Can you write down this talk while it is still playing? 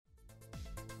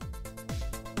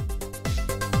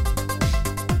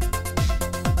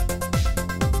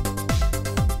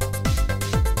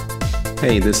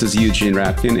Hey, this is Eugene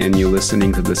Rapkin, and you're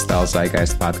listening to the Style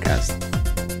Zeitgeist podcast.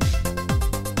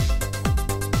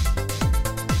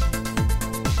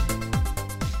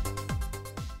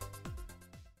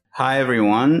 Hi,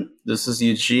 everyone. This is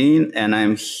Eugene, and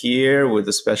I'm here with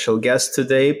a special guest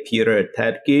today, Peter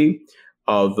Ettedgui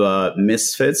of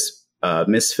Misfits.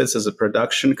 Misfits is a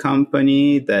production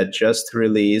company that just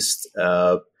released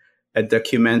a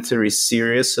documentary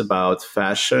series about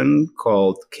fashion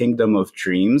called Kingdom of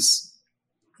Dreams.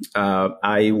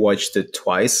 I watched it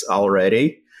twice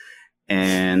already,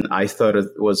 and I thought it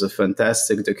was a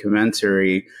fantastic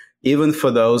documentary, even for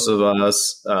those of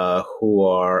us who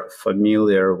are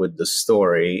familiar with the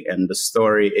story. And the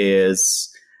story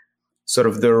is sort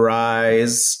of the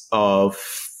rise of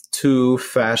two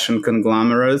fashion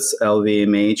conglomerates,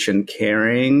 LVMH and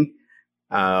Kering,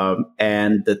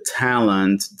 and the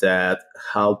talent that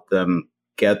helped them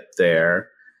get there.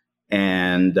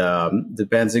 And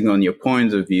depending on your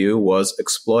point of view, was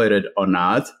exploited or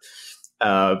not.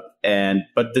 But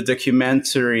the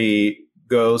documentary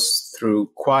goes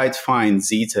through quite fine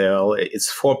detail. It's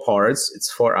 4 parts.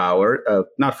 It's 4 hours,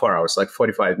 not 4 hours, like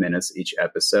 45 minutes each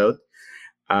episode.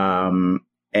 And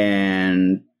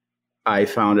I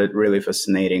found it really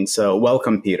fascinating. So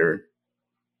welcome, Peter.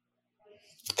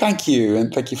 Thank you.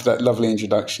 And thank you for that lovely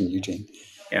introduction, Eugene.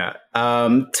 Yeah.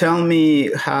 Tell me,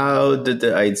 how did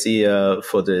the idea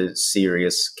for the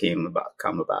series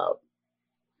come about?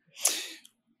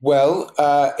 Well,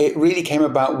 it really came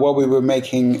about while we were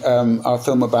making our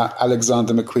film about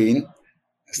Alexander McQueen.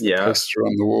 That's the poster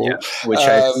on the wall. Yeah.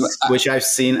 Which I've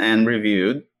seen and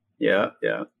reviewed. Yeah.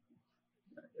 I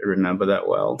remember that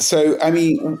well. So, I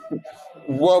mean,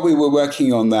 while we were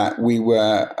working on that, we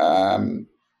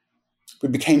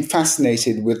became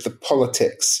fascinated with the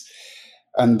politics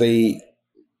and the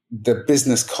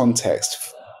business context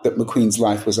that McQueen's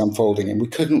life was unfolding, and we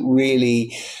couldn't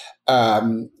really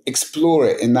explore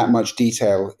it in that much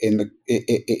detail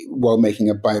while making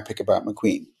a biopic about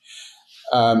McQueen.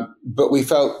 But we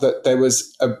felt that there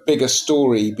was a bigger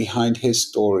story behind his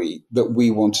story that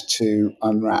we wanted to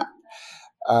unwrap.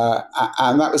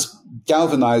 And that was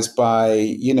galvanized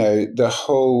by, the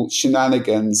whole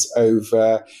shenanigans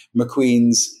over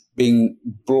McQueen's being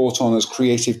brought on as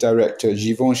creative director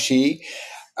Givenchy,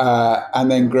 and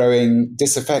then growing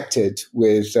disaffected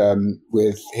with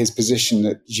his position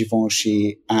at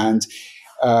Givenchy, and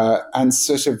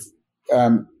sort of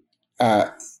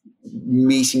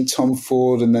meeting Tom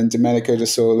Ford and then Domenico De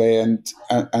Sole,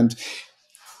 and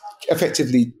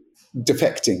effectively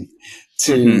defecting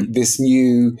to this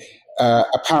new,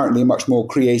 apparently much more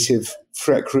creative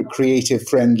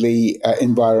friendly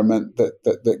environment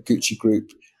that Gucci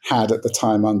Group had at the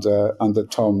time under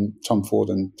Tom Ford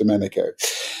and Domenico.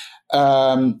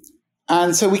 And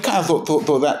so we kind of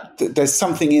thought that there's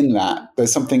something in that.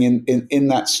 There's something in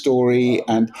that story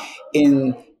and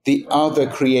in the other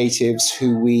creatives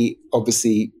who we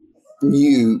obviously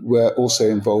knew were also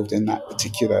involved in that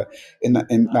particular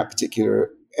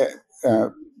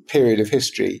period of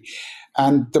history.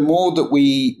 And the more that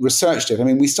we researched it, I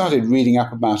mean, we started reading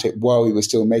up about it while we were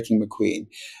still making McQueen,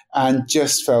 and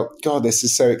just felt, God, this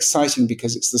is so exciting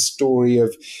because it's the story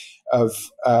of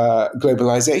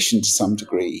globalization to some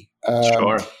degree.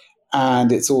 Sure.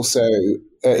 And it's also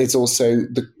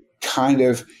the kind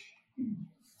of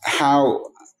how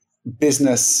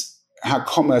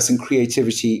commerce and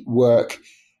creativity work,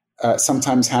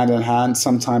 sometimes hand in hand,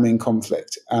 sometimes in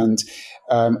conflict. And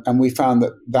we found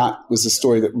that was a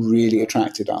story that really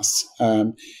attracted us.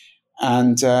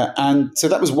 And so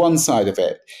that was one side of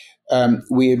it.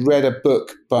 We had read a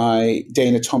book by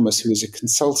Dana Thomas, who was a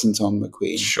consultant on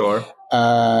McQueen. Sure.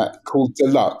 Called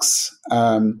Deluxe.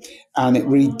 And it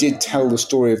really did tell the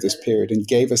story of this period and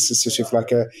gave us a sort of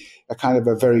like a kind of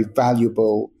a very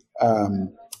valuable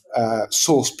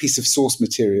piece of source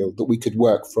material that we could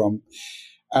work from.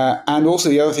 And also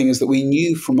the other thing is that we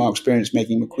knew from our experience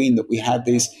making McQueen that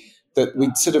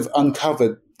we'd sort of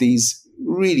uncovered these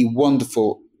really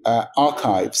wonderful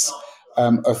archives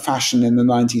of fashion in the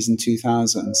 90s and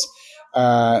 2000s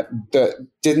that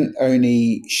didn't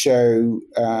only show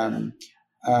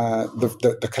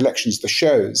the collections, the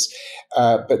shows,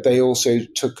 but they also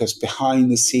took us behind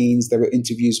the scenes. There were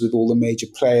interviews with all the major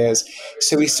players.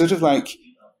 So we sort of like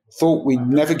thought we'd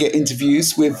never get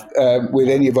interviews with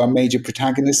any of our major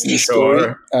protagonists in the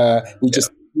story. We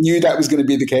just knew that was going to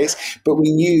be the case, but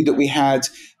we knew that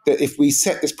that if we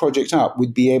set this project up,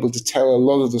 we'd be able to tell a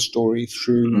lot of the story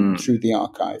through the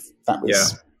archive. That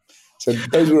was so.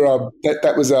 Those were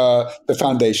that was the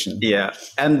foundation. Yeah,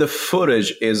 and the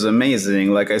footage is amazing.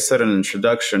 Like I said in the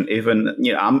introduction, even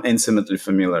I'm intimately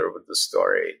familiar with the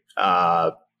story.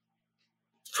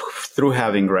 through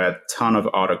having read a ton of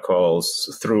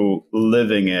articles, through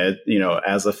living it,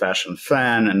 as a fashion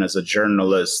fan and as a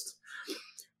journalist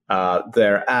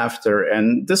thereafter.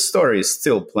 And this story is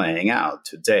still playing out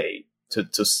today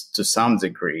to some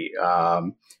degree.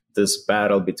 This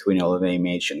battle between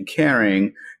LVMH and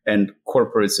Kering and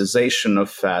corporatization of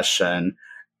fashion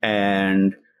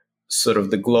and sort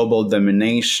of the global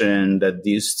domination that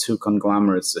these two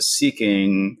conglomerates are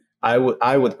seeking, I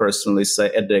would personally say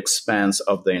at the expense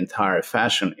of the entire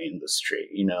fashion industry.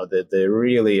 That they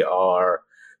really are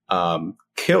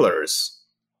killers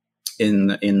in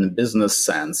the business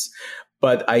sense.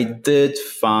 But I did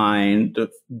find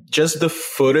just the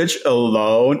footage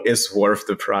alone is worth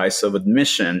the price of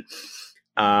admission.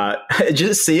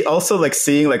 Just seeing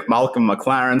Malcolm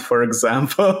McLaren, for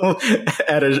example,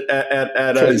 at a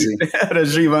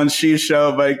Givenchy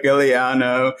show by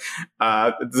Galliano.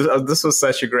 This was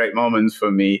such a great moment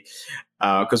for me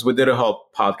because we did a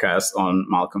whole podcast on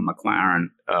Malcolm McLaren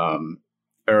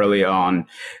early on,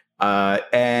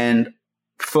 and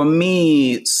for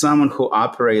me, someone who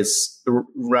operates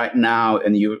right now,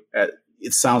 and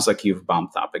it sounds like you've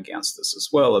bumped up against this as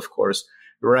well, of course.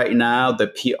 Right now, the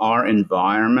PR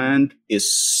environment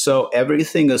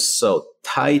everything is so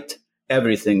tight,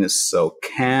 everything is so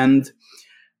canned,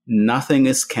 nothing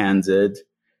is candid.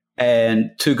 And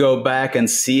to go back and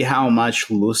see how much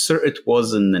looser it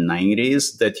was in the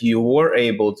 90s, that you were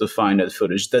able to find that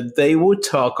footage, that they would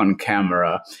talk on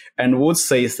camera and would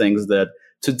say things that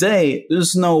today,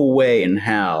 there's no way in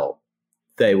hell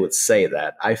they would say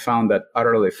that. I found that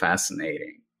utterly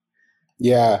fascinating.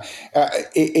 Yeah,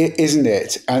 isn't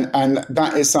it? And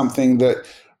that is something that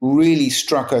really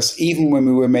struck us even when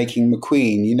we were making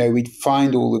McQueen. We'd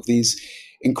find all of these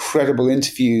incredible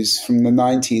interviews from the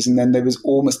 90s, and then there was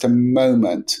almost a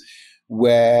moment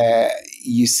where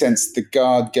you sensed the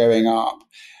guard going up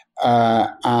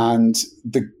and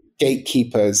the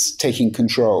gatekeepers taking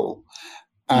control.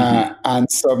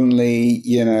 And suddenly,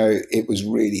 it was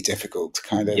really difficult to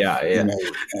kind of,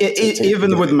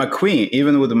 even with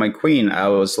McQueen, I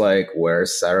was like,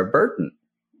 where's Sarah Burton?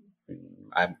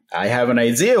 I have an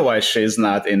idea why she's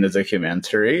not in the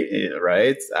documentary,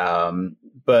 right?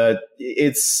 But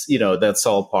it's, that's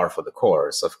all par for the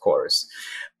course, of course.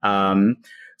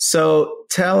 So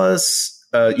tell us,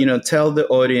 tell the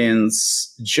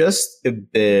audience just a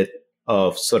bit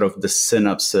of sort of the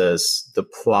synopsis, the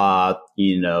plot,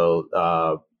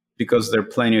 because there are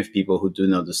plenty of people who do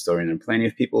know the story and there are plenty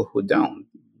of people who don't.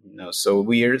 So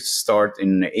we start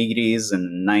in the 80s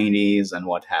and 90s, and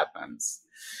what happens?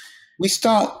 We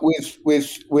start with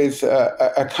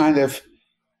a kind of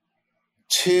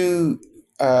two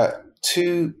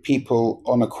people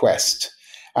on a quest.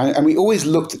 And we always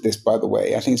looked at this, by the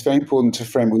way. I think it's very important to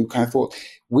frame. We kind of thought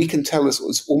we can tell this.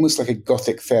 It's almost like a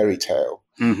Gothic fairy tale.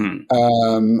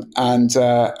 Mm-hmm. And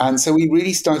so we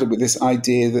really started with this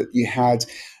idea that you had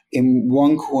in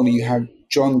one corner, you have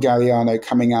John Galliano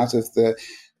coming out of the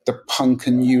punk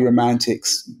and new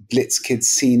romantics Blitz Kids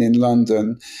scene in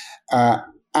London.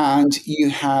 And you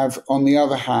have, on the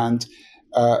other hand,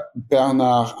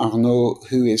 Bernard Arnault,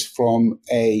 who is from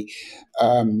a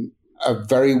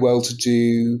very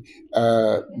well-to-do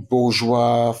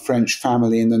bourgeois French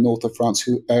family in the north of France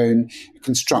who own a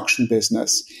construction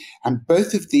business. And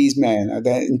both of these men are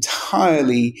they're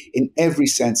entirely, in every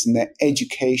sense, in their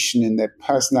education, in their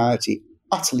personality,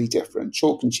 utterly different,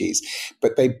 chalk and cheese.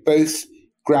 But they both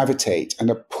gravitate and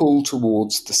are pulled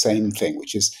towards the same thing,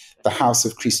 which is the house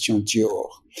of Christian Dior,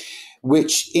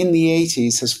 which in the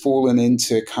 80s has fallen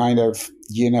into kind of,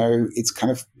 it's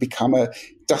kind of become a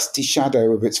dusty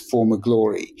shadow of its former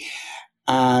glory.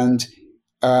 And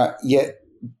yet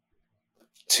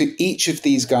to each of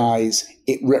these guys,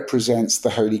 it represents the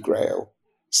Holy Grail.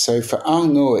 So for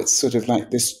Arnault, it's sort of like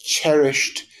this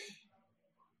cherished,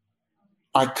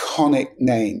 iconic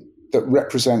name that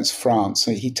represents France.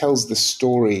 So he tells the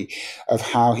story of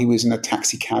how he was in a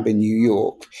taxi cab in New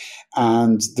York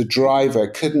and the driver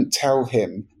couldn't tell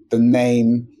him the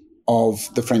name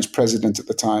of the French president at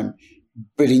the time,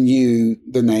 but he knew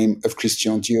the name of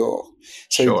Christian Dior.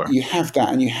 So sure. You have that,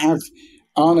 and you have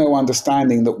Arnault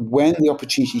understanding that when the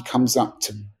opportunity comes up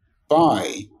to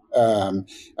buy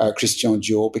Christian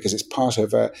Dior, because it's part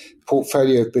of a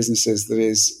portfolio of businesses that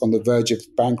is on the verge of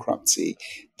bankruptcy,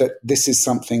 that this is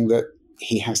something that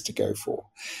he has to go for.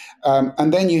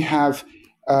 And then you have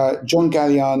John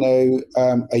Galliano,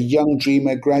 a young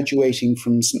dreamer graduating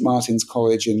from St. Martin's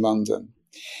College in London.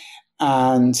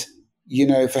 And,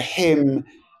 for him,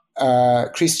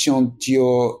 Christian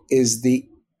Dior is the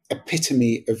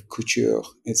epitome of couture.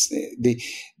 It's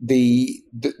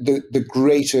the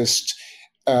greatest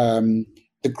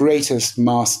the greatest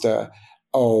master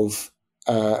of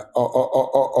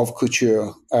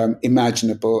couture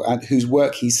imaginable, and whose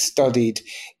work he studied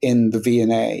in the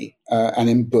V&A and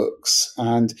in books.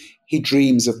 And he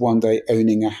dreams of one day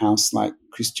owning a house like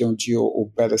Christian Dior, or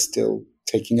better still,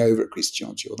 taking over at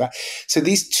Christian Dior. So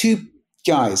these two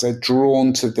guys are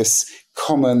drawn to this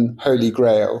common holy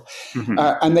grail,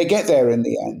 and they get there in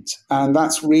the end. And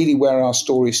that's really where our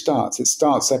story starts.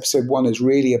 Episode 1 is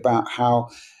really about how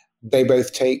they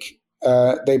both take.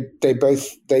 They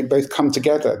both come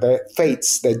together. Their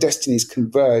fates, their destinies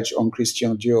converge on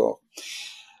Christian Dior,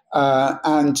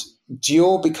 and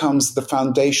Dior becomes the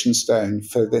foundation stone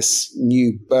for this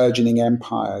new burgeoning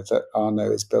empire that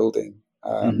Arnault is building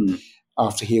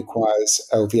after he acquires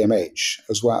LVMH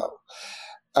as well.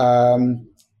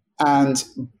 And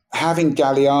having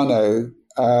Galliano,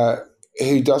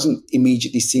 who doesn't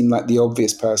immediately seem like the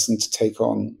obvious person to take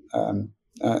on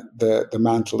the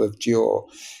mantle of Dior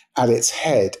at its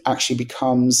head, actually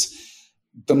becomes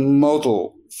the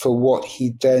model for what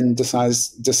he then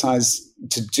decides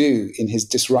to do in his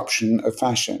disruption of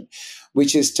fashion,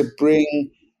 which is to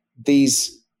bring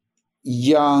these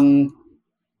young,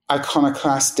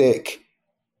 iconoclastic,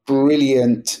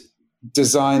 brilliant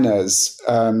designers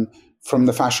from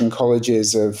the fashion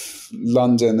colleges of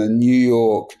London and New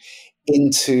York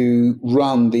in to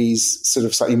run these sort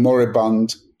of slightly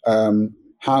moribund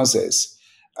houses,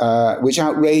 which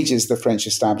outrages the French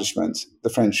establishment, the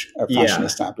French fashion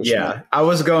establishment. Yeah, I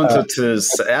was going to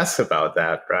ask about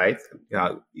that, right?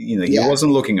 He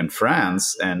wasn't looking in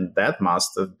France, and that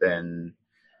must have been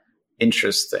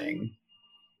interesting.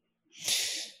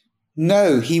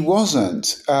 No, he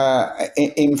wasn't.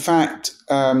 In fact,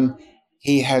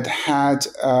 he had,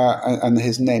 and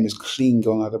his name is clean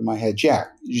gone out of my head,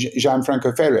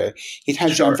 Gianfranco Ferré. He'd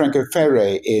had Gianfranco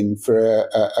Ferré in for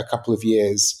a couple of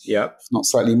years, if not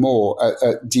slightly more,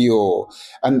 at Dior.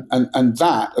 And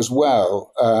that as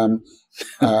well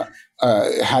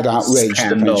had outraged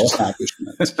Scandal. the French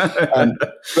establishment.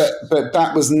 But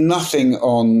that was nothing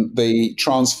on the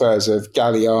transfers of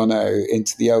Galliano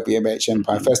into the LVMH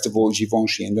empire. First of all,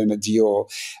 Givenchy, and then at Dior.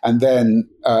 And then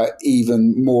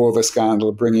even more of a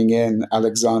scandal bringing in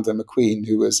Alexander McQueen,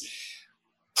 who was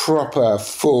proper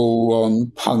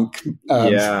full-on punk,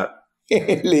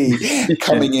 really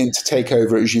coming in to take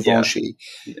over at Givenchy.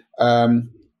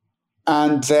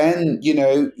 And then,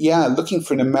 looking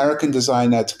for an American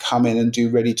designer to come in and do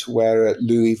ready-to-wear at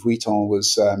Louis Vuitton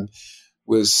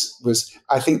was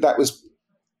I think that was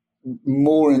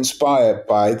more inspired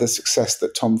by the success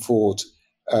that Tom Ford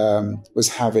was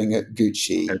having at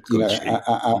Gucci.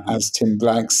 As Tim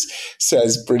Blanks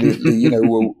says brilliantly,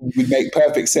 would make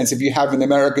perfect sense. If you have an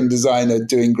American designer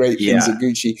doing great things at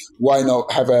Gucci, why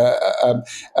not have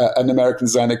an American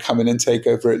designer come in and take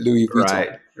over at Louis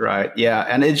Vuitton? Right. Yeah.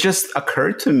 And it just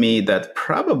occurred to me that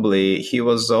probably he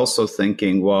was also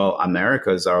thinking, well, America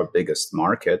is our biggest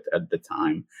market at the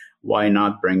time. Why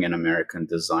not bring an American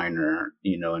designer?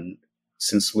 And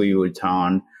since Louis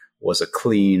Vuitton was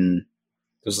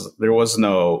there was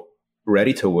no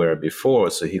ready-to-wear before,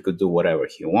 so he could do whatever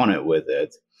he wanted with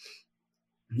it.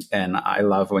 And I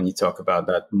love when you talk about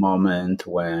that moment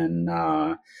when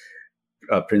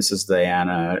Princess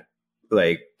Diana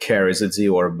carries a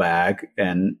Dior bag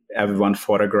and everyone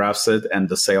photographs it and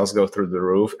the sales go through the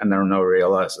roof, and then no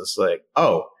realize it's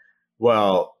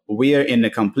we are in a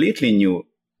completely new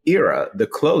era. The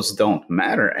clothes don't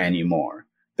matter anymore.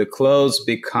 The clothes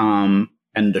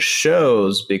and the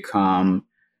shows become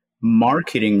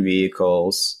marketing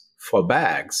vehicles for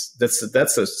bags.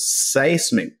 That's a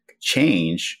seismic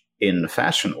change in the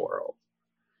fashion world.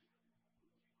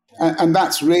 And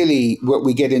that's really what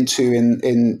we get into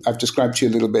in I've described to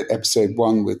you a little bit episode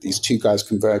 1 with these two guys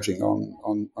converging on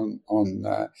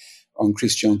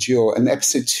Christian Dior. And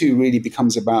episode 2 really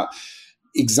becomes about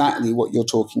exactly what you're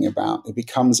talking about. It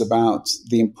becomes about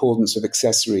the importance of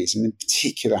accessories, and in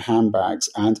particular handbags,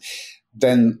 and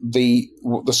then the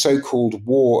so-called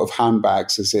war of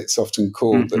handbags, as it's often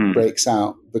called, that breaks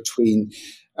out between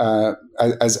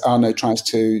as Arnault tries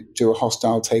to do a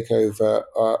hostile takeover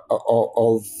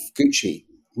of Gucci,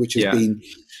 which has been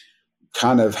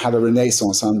kind of had a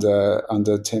renaissance under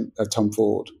Tom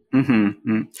Ford.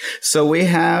 Mm-hmm. So we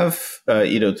have,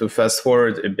 to fast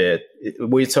forward a bit,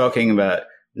 we're talking about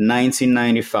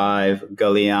 1995,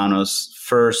 Galliano's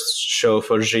first show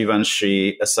for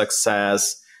Givenchy, a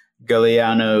success.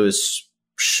 Galliano is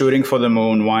shooting for the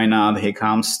moon. Why not? He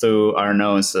comes to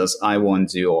Arnault and says, I want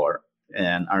Dior.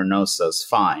 And Arnault says,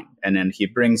 fine. And then he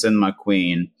brings in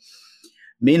McQueen.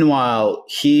 Meanwhile,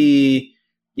 he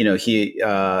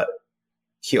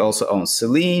also owns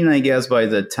Celine, I guess, by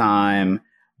the time.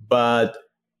 But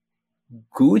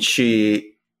Gucci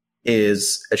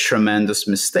is a tremendous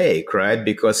mistake, right?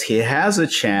 Because he has a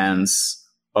chance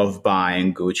of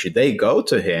buying Gucci. They go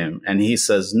to him and he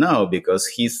says no because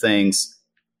he thinks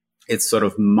it's sort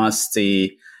of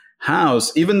musty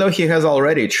house, even though he has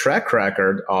already a track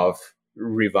record of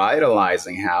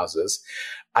revitalizing houses.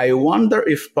 I wonder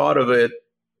if part of it,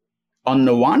 on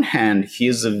the one hand,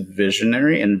 he's a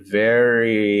visionary and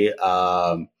very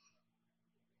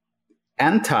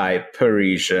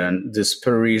anti-Parisian, this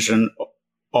Parisian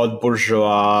haute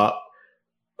bourgeois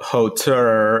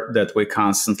hauteur that we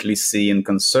constantly see in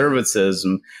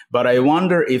conservatism. But I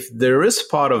wonder if there is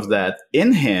part of that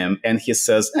in him, and he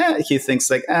says, he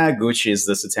thinks like, Gucci is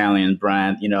this Italian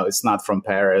brand, it's not from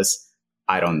Paris.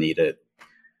 I don't need it.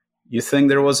 You think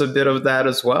there was a bit of that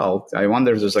as well? I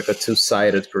wonder if there's like a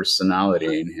two-sided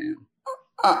personality in him.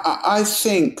 I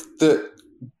think that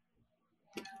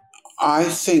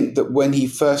when he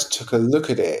first took a look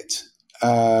at it,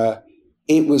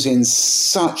 it was in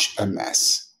such a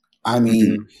mess. I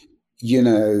mean, you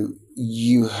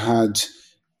had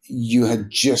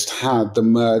just had the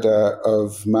murder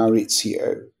of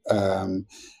Maurizio.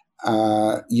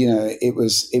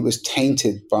 It was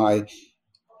tainted by,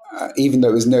 even though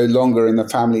it was no longer in the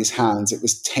family's hands, it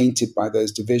was tainted by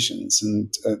those divisions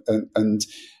and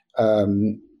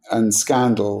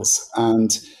scandals,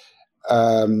 and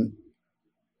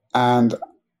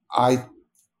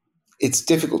it's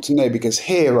difficult to know because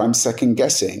here I'm second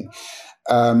guessing,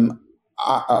 but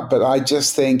I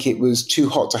just think it was too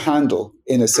hot to handle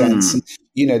in a sense.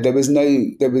 There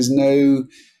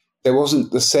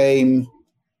wasn't the same.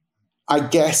 I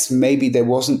guess maybe there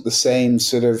wasn't the same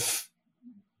sort of.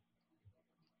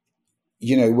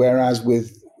 Whereas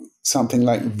with something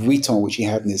like Vuitton, which he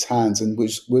had in his hands, and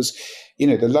which was,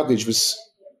 the luggage was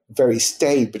very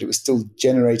staid, but it was still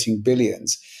generating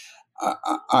billions.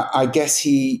 I guess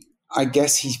he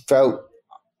felt,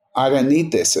 I don't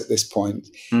need this at this point.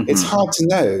 Mm-hmm. It's hard to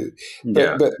know,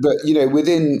 but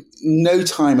within no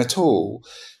time at all,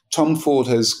 Tom Ford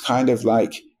has kind of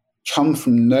like come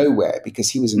from nowhere because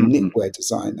he was a knitwear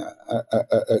designer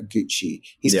at Gucci.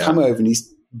 He's come over and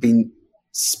he's been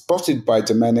spotted by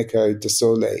Domenico De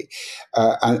Sole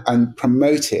and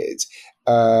promoted,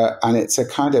 and it's a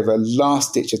kind of a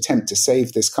last-ditch attempt to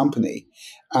save this company.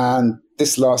 And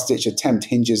this last-ditch attempt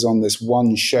hinges on this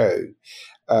one show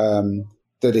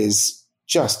that is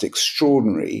just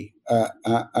extraordinary,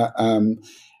 and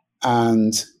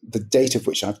the date of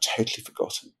which I've totally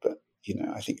forgotten. But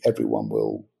I think everyone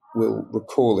will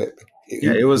recall it.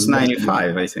 It was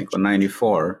 95, I think, or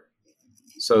 94.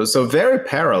 So very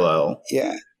parallel.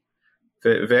 Yeah.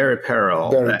 Very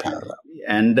parallel. Very parallel.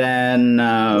 And then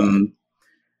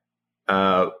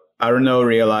Arnault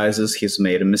realizes he's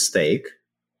made a mistake.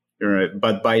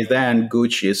 But by then,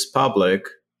 Gucci is public,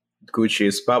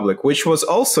 which was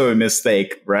also a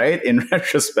mistake, right? In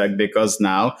retrospect, because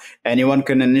now anyone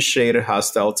can initiate a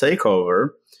hostile takeover,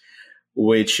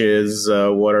 which is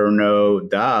what Arnault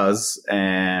does.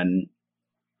 And,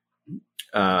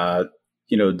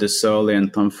 De Sole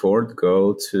and Tom Ford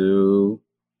go to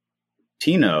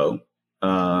Tino,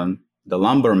 the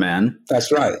lumberman.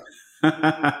 That's right.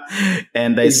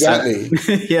 And they exactly.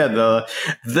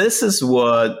 This is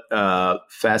what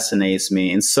fascinates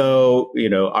me. And so,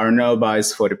 Arnault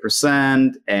buys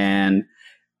 40%, and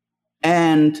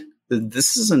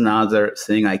this is another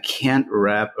thing I can't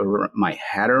wrap my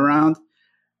head around.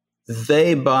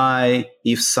 They buy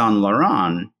Yves Saint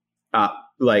Laurent,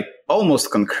 like almost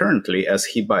concurrently as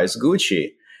he buys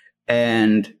Gucci.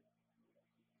 And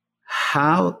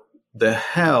how the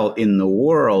hell in the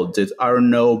world did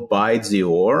Arnault buy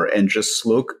Dior and just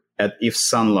look at Yves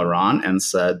Saint Laurent and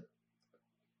said,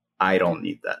 I don't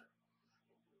need that?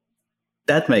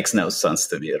 That makes no sense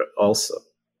to me also.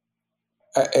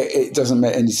 It doesn't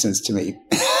make any sense to me.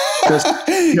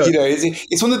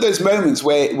 It's one of those moments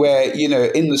where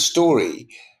in the story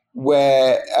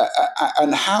where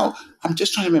and how I'm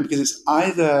just trying to remember, because it's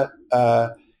either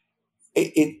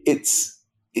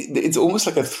it's almost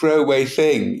like a throwaway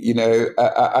thing.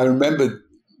 I remember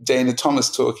Dana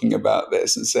Thomas talking about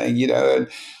this and saying, so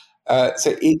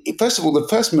first of all, the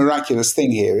first miraculous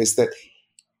thing here is that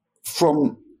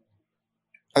from,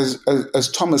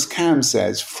 as Thomas Cam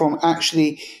says, from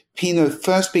actually Pinault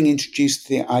first being introduced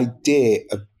to the idea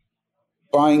of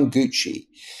buying Gucci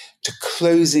to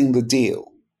closing the deal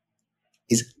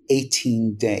is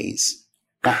 18 days.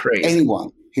 Crazy.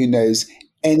 Anyone who knows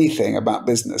anything about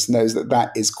business knows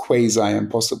that is quasi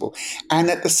impossible. And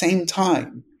at the same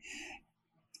time,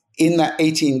 in that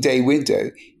 18-day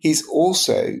window, he's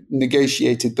also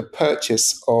negotiated the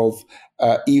purchase of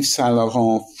Yves Saint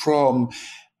Laurent from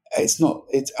it's not.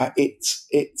 It's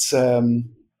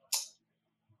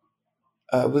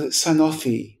was it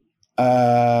Sanofi?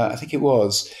 I think it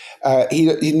was.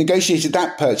 He negotiated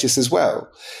that purchase as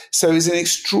well. So it was an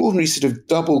extraordinary sort of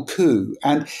double coup.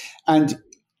 And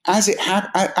as it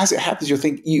happens,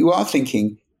 you are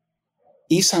thinking,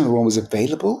 Yves Saint Laurent was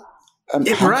available. How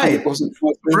come it wasn't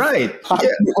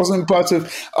it wasn't part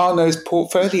of Arnault's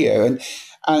portfolio?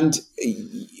 And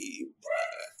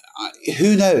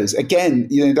who knows? Again,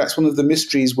 that's one of the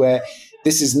mysteries where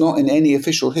this is not in any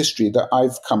official history that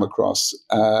I've come across.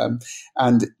 And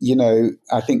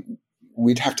I think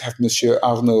we'd have to have Monsieur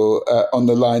Arnault on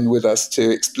the line with us to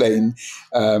explain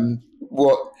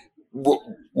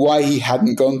why he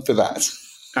hadn't gone for that.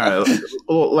 All right,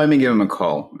 well, let me give him a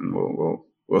call, and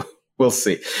we'll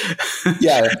see.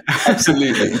 Yeah,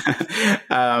 absolutely.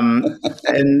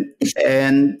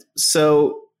 And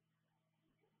so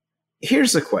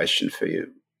here's a question for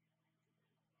you.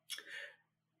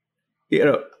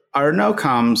 Arnault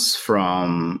comes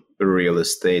from a real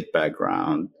estate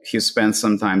background. He spent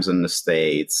some time in the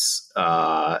States,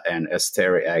 and as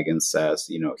Terry Egan says,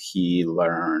 he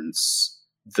learns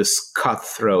this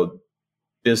cutthroat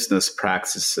business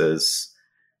practices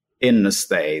in the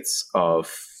States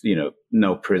of,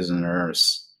 no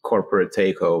prisoners, corporate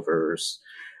takeovers,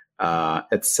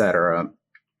 etc.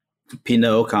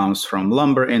 Pinault comes from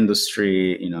lumber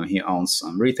industry. He owns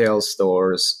some retail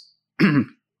stores.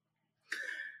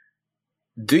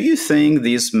 Do you think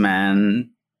these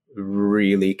men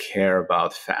really care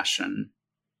about fashion?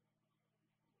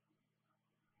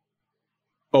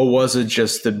 Or was it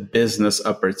just a business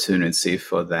opportunity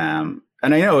for them?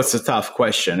 And I know it's a tough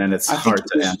question and it's hard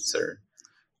to answer.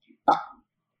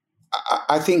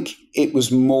 I think it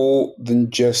was more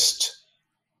than just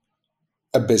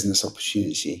a business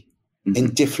opportunity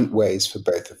in different ways for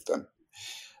both of them.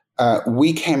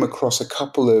 We came across a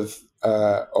couple of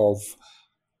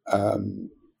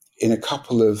in a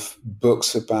couple of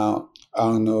books about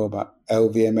Arnault, about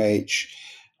LVMH,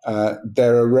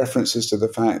 there are references to the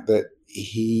fact that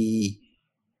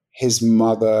his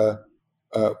mother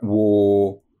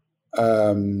wore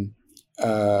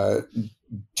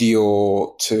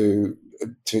Dior to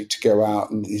go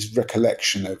out, and his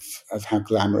recollection of how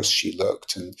glamorous she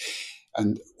looked,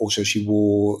 and also she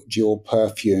wore Dior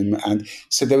perfume. And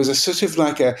so there was a sort of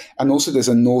and also there's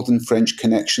a Northern French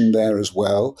connection there as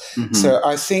well. Mm-hmm. So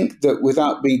I think that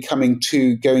without going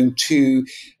too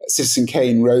Citizen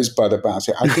Kane Rosebud about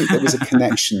it, I think there was a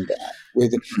connection there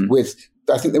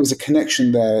I think there was a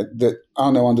connection there that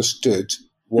Arnault understood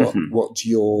what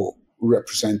Dior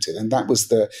represented, and that was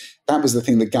the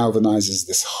thing that galvanizes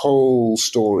this whole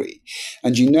story.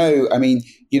 And his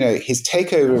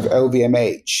takeover of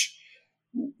LVMH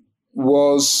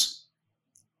was,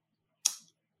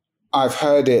 I've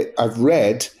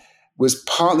read, was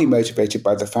partly motivated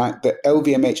by the fact that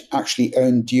LVMH actually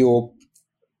owned Dior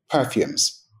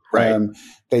perfumes. Right.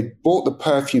 They bought the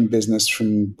perfume business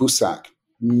from Boussac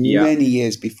many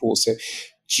years before. So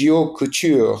Dior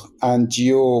Couture and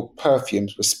Dior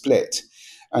perfumes were split.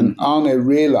 And Arnault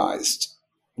realized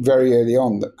very early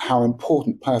on that how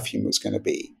important perfume was going to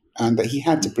be, and that he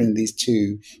had to bring these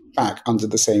two back under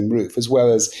the same roof, as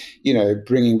well as,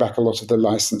 bringing back a lot of the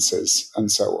licenses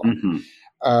and so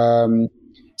on.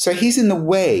 So he's in the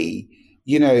way,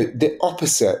 the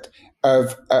opposite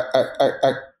of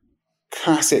a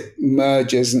classic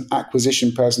mergers and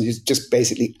acquisition person who's just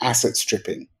basically asset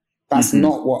stripping. That's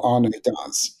not what Arnault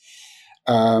does.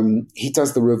 He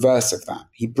does the reverse of that.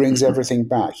 He brings everything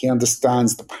back. He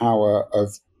understands the power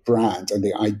of brand and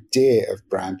the idea of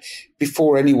brand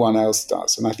before anyone else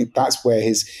does. And I think that's where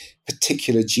his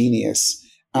particular genius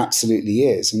absolutely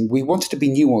is. And we wanted to be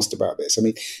nuanced about this. I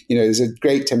mean, there's a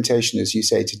great temptation, as you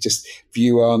say, to just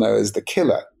view Arnault as the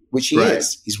killer, which he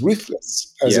is. He's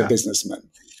ruthless as a businessman.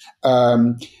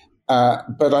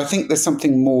 But I think there's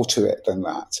something more to it than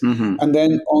that. And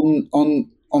then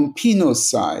on Pinault's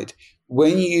side,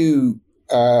 when you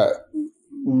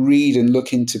read and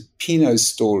look into Pinault's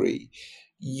story,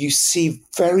 you see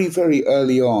very, very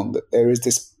early on that there is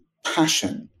this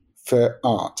passion for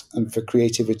art and for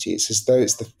creativity. It's as though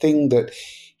it's the thing that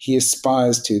he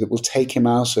aspires to that will take him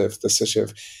out of the sort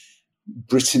of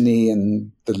Brittany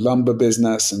and the lumber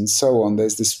business and so on.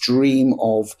 There's this dream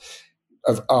of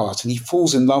art, and he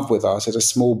falls in love with art at a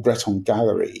small Breton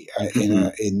gallery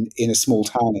in a small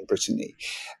town in Brittany.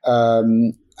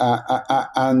 And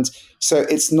so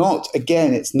it's not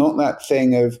that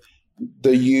thing of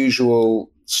the usual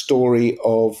story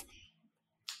of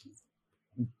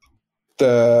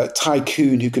the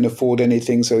tycoon who can afford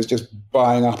anything, so is just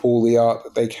buying up all the art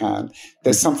that they can.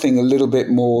 There's something a little bit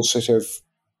more sort of,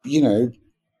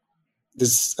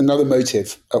 there's another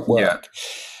motive at work.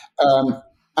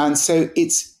 And so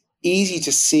it's easy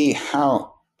to see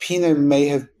how Pino may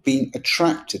have been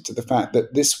attracted to the fact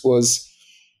that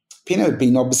Pino had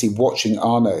been obviously watching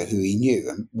Arnault, who he knew,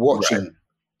 and watching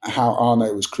how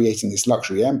Arnault was creating this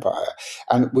luxury empire,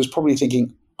 and was probably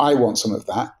thinking, I want some of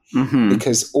that,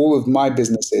 because all of my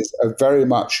businesses are very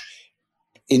much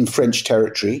in French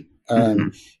territory.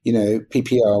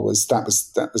 PPR was the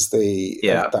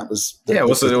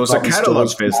it was a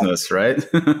catalog business, right?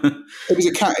 It was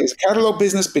a catalog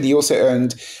business, but he also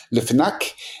owned Le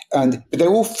Fnac, but they're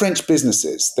all French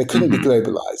businesses. They couldn't be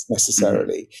globalized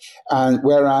necessarily, and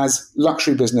whereas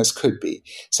luxury business could be.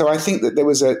 So I think that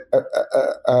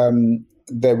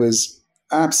there was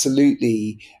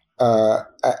absolutely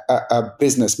a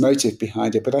business motive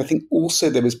behind it, but I think also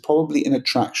there was probably an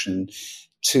attraction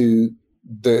to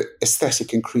the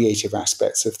aesthetic and creative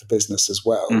aspects of the business as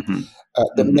well,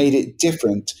 that made it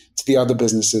different to the other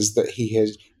businesses that he had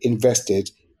invested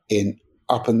in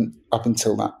up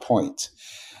until that point.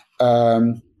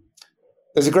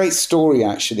 There's a great story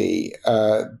actually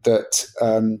that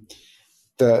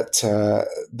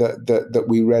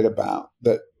we read about,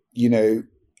 that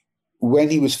when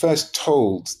he was first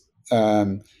told that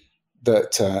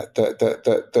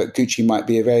Gucci might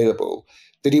be available,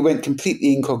 that he went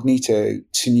completely incognito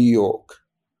to New York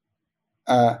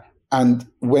and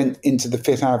went into the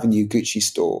Fifth Avenue Gucci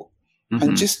store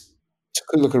and just took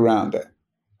a look around it.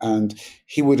 And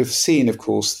he would have seen, of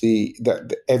course, the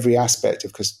every aspect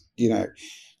of, because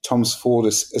Tom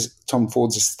Ford's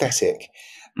aesthetic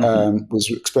was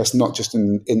expressed not just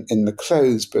in the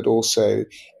clothes, but also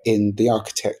in the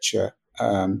architecture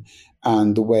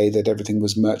and the way that everything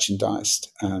was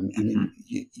merchandised and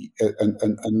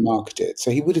marketed. So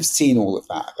he would have seen all of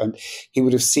that, and he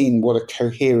would have seen what a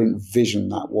coherent vision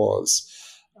that was.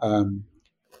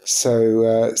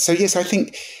 So yes, I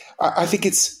think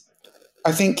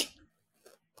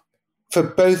for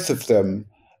both of them,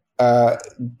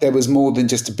 there was more than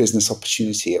just a business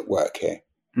opportunity at work here.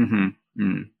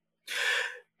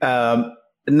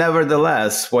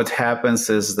 Nevertheless, what happens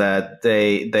is that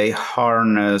they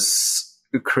harness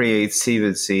the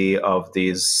creativity of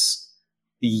these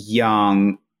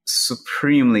young,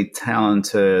 supremely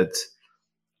talented,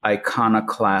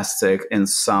 iconoclastic in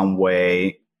some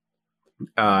way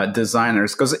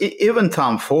designers. Because even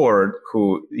Tom Ford,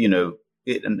 who,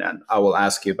 and I will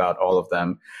ask you about all of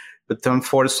them, but Tom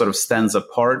Ford sort of stands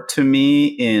apart to me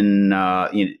in,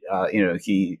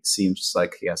 he seems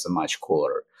like he has a much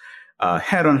cooler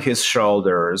head on his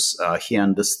shoulders. He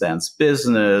understands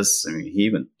business. I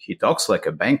mean, he talks like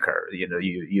a banker.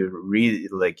 You read,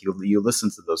 like you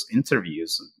listen to those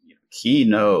interviews, and he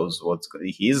knows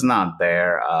he's not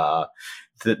there.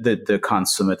 The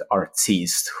consummate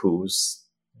artiste who's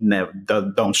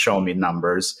don't show me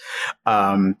numbers.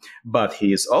 But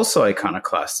he is also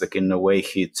iconoclastic in the way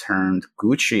he turned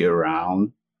Gucci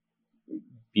around,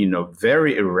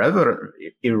 very irreverent,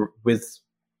 with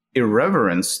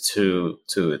irreverence to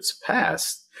its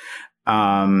past.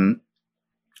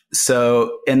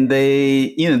 So, and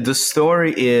the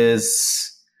story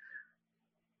is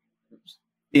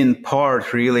in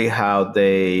part really how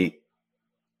they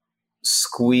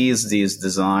squeeze these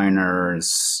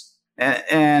designers,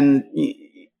 and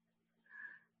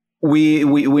we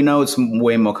know it's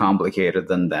way more complicated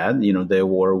than that. They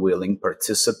were willing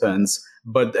participants,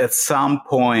 but at some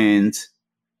point,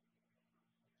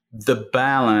 the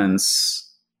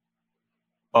balance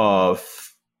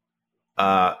of,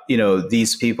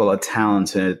 these people are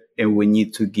talented and we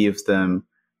need to give them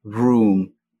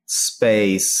room,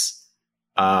 space,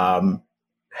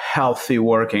 healthy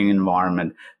working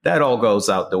environment, that all goes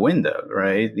out the window,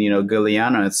 right?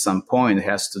 Galliano at some point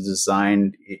has to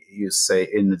design, you say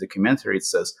in the documentary, it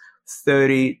says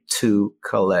 32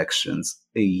 collections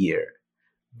a year.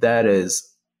 That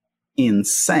is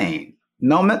insane.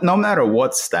 No matter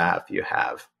what staff you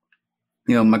have.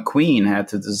 McQueen had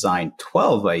to design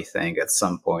 12, I think, at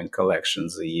some point,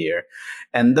 collections a year.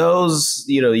 And those,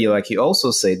 like you also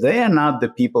say, they are not the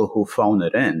people who phone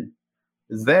it in.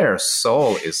 Their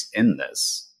soul is in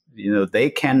this.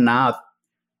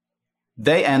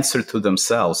 They answer to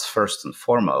themselves first and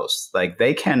foremost. Like,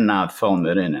 they cannot phone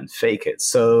it in and fake it.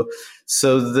 So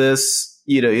this,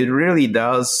 it really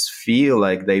does feel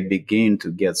like they begin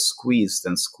to get squeezed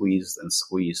and squeezed and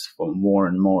squeezed for more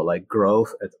and more, like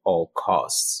growth at all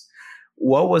costs.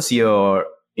 What was your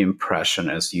impression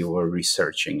as you were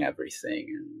researching everything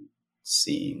and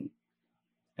seeing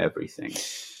everything?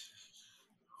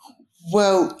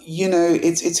 Well,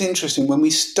 it's interesting. When we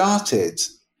started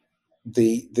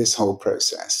this whole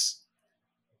process,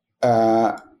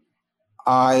 I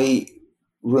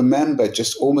remember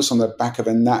just almost on the back of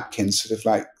a napkin, sort of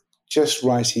like just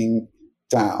writing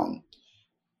down,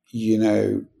 you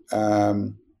know,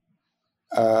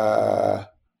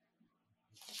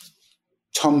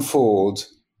 Tom Ford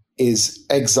is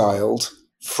exiled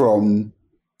from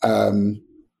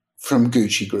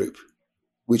Gucci Group,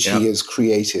 which he has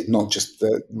created, not just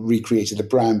recreated the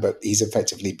brand, but he's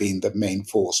effectively been the main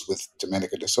force with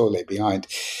Domenico De Sole behind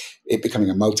it becoming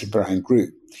a multi-brand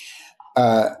group.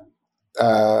 A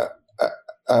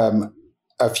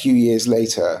few years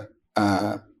later,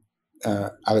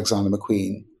 Alexander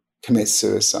McQueen commits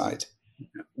suicide.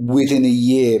 Within a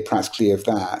year, practically, of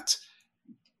that,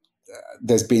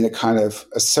 there's been a kind of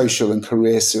a social and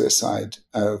career suicide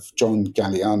of John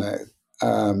Galliano.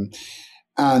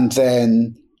 And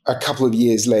then a couple of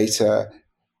years later,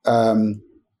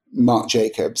 Marc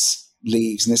Jacobs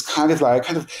leaves. And it's kind of like,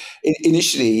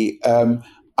 initially,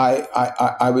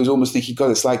 I was almost thinking,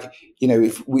 God, it's like, you know,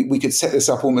 if we could set this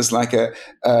up almost like a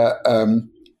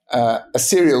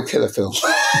serial killer film.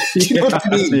 Do you know what I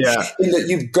mean? Yeah. In that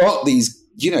you've got these,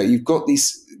 you know, you've got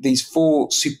these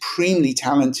four supremely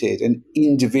talented and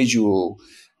individual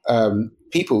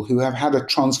people who have had a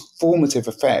transformative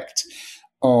effect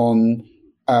on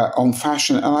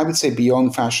fashion, and I would say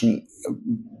beyond fashion,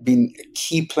 been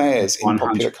key players in 100%.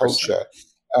 Popular culture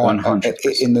in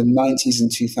the 90s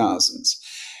and 2000s,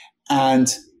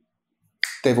 and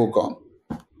they've all gone.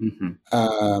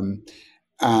 Mm-hmm.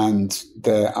 And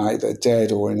they're either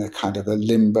dead or in a kind of a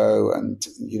limbo. And,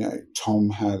 you know, Tom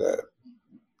had a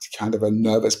kind of a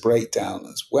nervous breakdown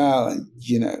as well. And,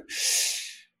 you know,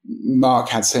 Mark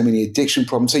had so many addiction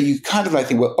problems. So you kind of like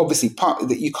think, well, obviously part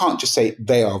that you can't just say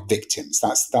they are victims.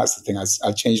 That's the thing. I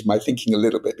changed my thinking a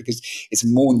little bit because it's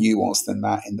more nuanced than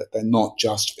that, in that they're not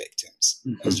just victims.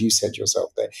 Mm-hmm. As you said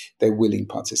yourself, they're willing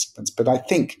participants. But I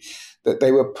think that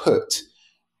they were put,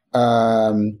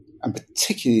 and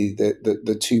particularly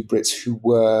the two Brits who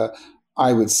were,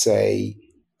 I would say,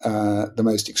 the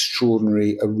most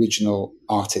extraordinary original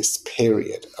artists,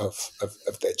 period, of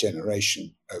their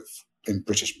generation in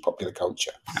British popular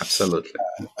culture. Absolutely.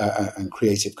 And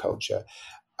creative culture.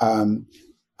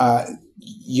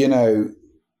 You know,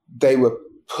 they were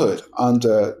put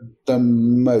under the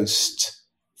most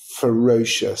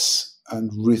ferocious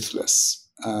and ruthless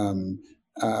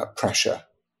pressure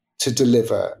to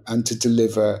deliver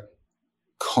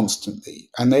constantly.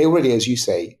 And they already, as you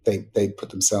say, they put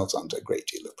themselves under a great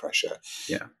deal of pressure.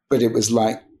 Yeah. But it was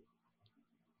like,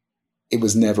 it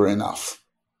was never enough.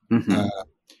 Mm-hmm.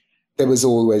 There was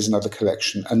always another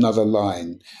collection, another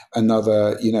line,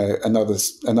 another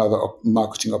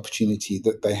marketing opportunity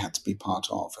that they had to be part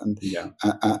of. And it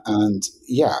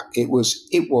was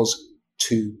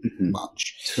too mm-hmm.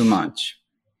 much. Too much.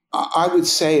 I would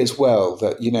say as well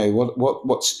that, you know,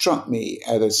 what struck me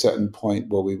at a certain point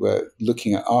while we were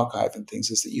looking at archive and things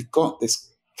is that you've got this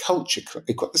culture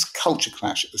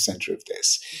clash at the center of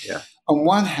this. Yeah. On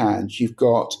one hand, you've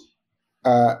got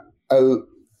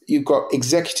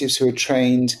executives who are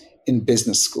trained in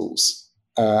business schools,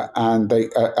 and they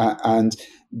and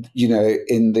you know,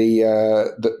 in the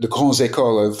grandes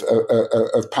écoles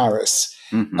of Paris.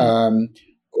 Mm-hmm.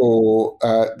 Or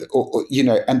you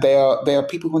know, and they are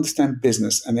people who understand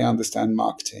business and they understand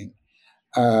marketing,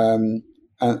 and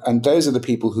those are the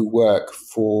people who work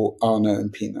for Arnault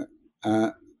and Pinault,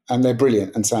 and they're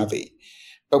brilliant and savvy.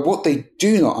 But what they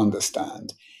do not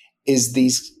understand is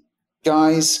these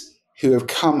guys who have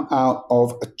come out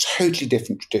of a totally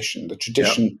different tradition, the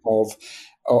tradition of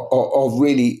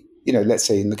really, you know, let's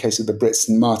say in the case of the Brits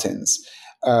and Martins,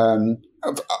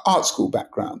 of art school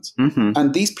backgrounds, mm-hmm.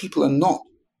 and these people are not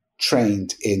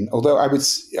trained in, although I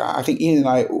think Ian and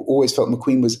I always felt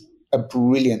McQueen was a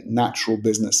brilliant natural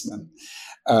businessman,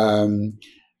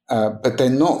 but they're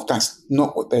not. That's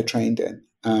not what they're trained in.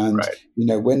 And right. You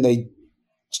know, when they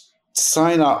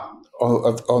sign up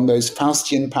on those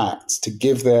Faustian pacts to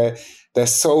give their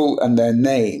soul and their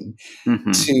name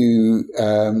mm-hmm.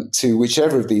 to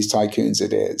whichever of these tycoons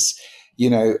it is,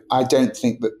 you know, I don't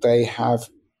think that they have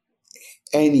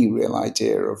any real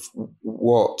idea of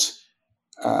what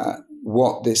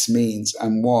this means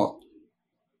and what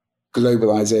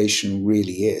globalization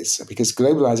really is, because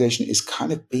globalization is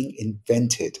kind of being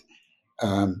invented,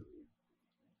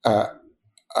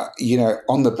 you know,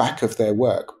 on the back of their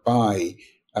work by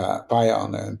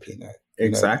Arnault and Pinault.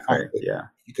 Exactly. Yeah.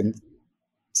 You can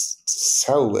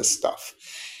sell this stuff,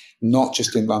 not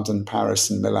just in London, Paris,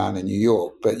 and Milan and New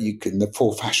York, but you can, the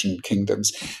four fashion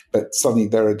kingdoms. But suddenly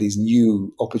there are these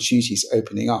new opportunities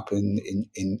opening up in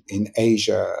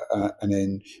Asia and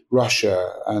in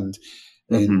Russia and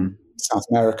in South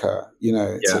America. You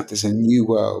know, it's like there's a new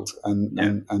world,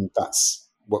 and that's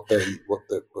what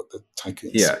the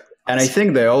tycoons. Yeah. And I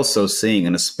think they're also seeing,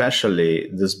 and especially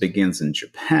this begins in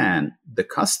Japan, the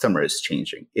customer is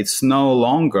changing. It's no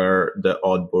longer the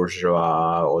haute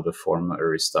bourgeois or the formal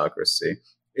aristocracy.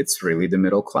 It's really the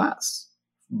middle class,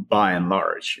 by and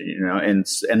large,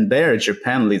 and there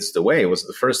Japan leads the way. It was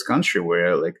the first country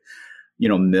where, like,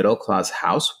 middle class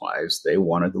housewives, they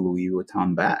wanted the Louis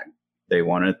Vuitton bag. They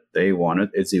wanted a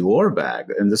Dior bag.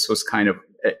 And this was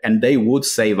and they would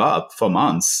save up for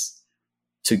months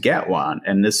to get one.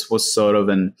 And this was sort of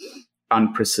an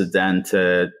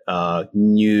unprecedented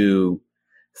new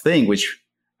thing, which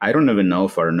I don't even know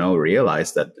if Arnault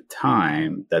realized at the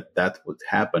time that would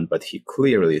happen, but he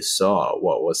clearly saw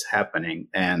what was happening.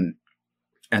 And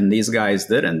these guys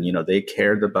didn't, they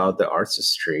cared about the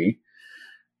artistry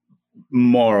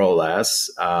more or less.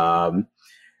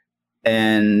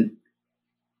 And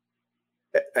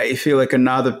I feel like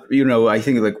another, I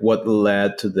think like what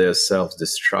led to their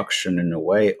self-destruction in a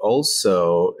way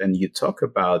also, and you talk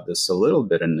about this a little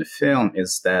bit in the film,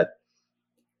 is that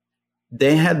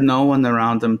they had no one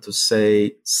around them to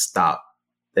say, stop.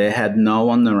 They had no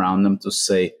one around them to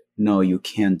say, no, you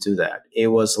can't do that. It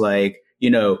was like,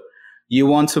 you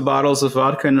want 2 bottles of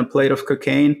vodka and a plate of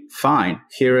cocaine? Fine,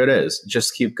 here it is.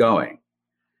 Just keep going.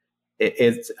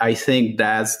 I think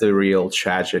that's the real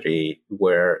tragedy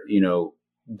where,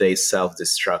 they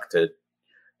self-destructed.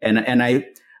 And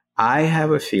I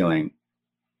have a feeling,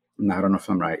 and I don't know if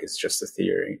I'm right, it's just a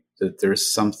theory, that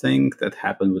there's something that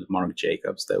happened with Marc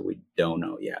Jacobs that we don't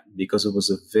know yet. Because it was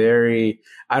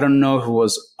I don't know if it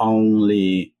was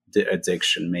only the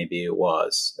addiction, maybe it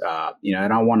was. I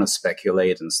don't want to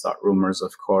speculate and start rumors,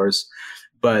 of course.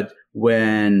 But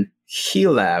when he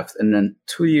left, and then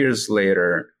 2 years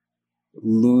later,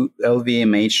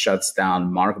 LVMH shuts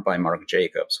down Marc by Marc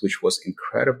Jacobs, which was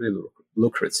incredibly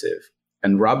lucrative.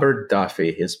 And Robert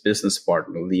Duffy, his business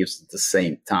partner, leaves at the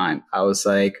same time. I was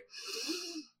like,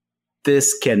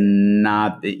 this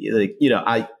cannot be, like,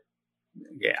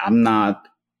 I'm not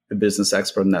a business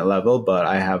expert on that level, but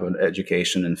I have an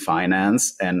education in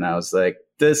finance. And I was like,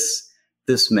 this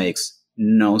makes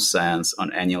no sense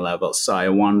on any level. So I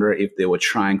wonder if they were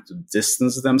trying to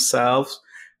distance themselves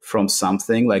from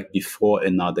something like before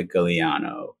another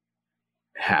Galliano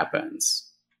happens.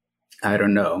 I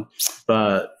don't know,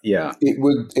 but yeah, it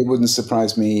wouldn't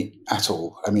surprise me at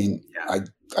all. I mean, yeah.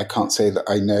 I can't say that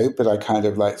I know, but I kind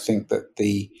of like think that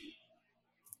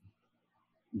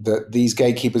these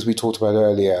gatekeepers we talked about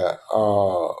earlier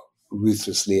are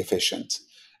ruthlessly efficient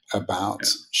about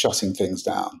shutting things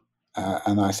down,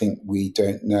 and I think we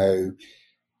don't know,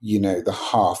 the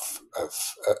half of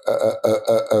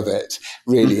it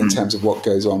really, in terms of what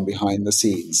goes on behind the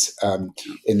scenes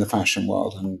in the fashion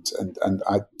world. And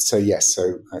I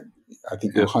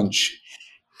think your hunch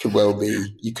could well be.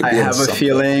 I have a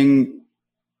feeling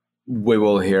we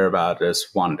will hear about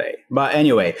this one day. But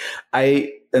anyway,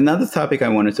 another topic I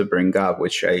wanted to bring up,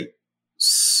 which I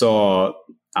saw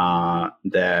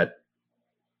that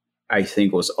I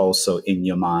think was also in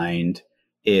your mind,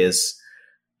 is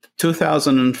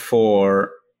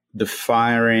 2004, the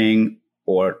firing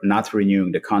or not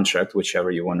renewing the contract,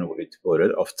 whichever you want to put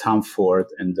it, of Tom Ford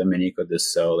and Domenico De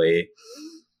Sole.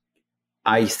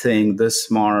 I think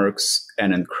this marks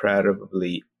an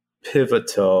incredibly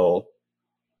pivotal,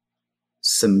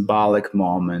 symbolic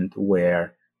moment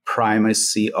where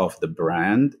primacy of the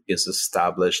brand is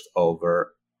established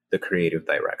over the creative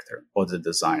director or the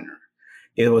designer.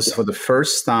 It was for the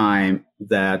first time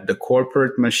that the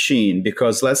corporate machine,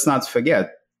 because let's not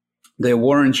forget, they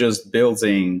weren't just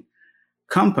building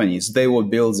companies, they were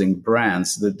building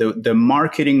brands. The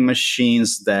marketing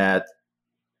machines that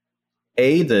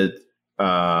aided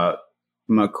McQueen,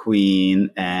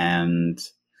 and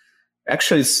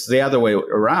actually it's the other way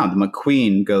around,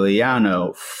 McQueen,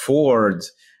 Galliano, Ford,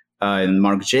 and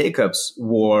Marc Jacobs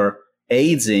were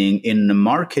aiding in the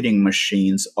marketing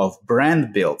machines of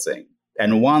brand building.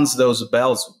 And once those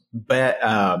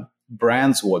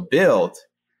brands were built,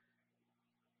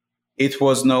 it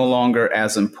was no longer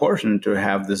as important to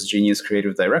have this genius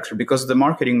creative director because the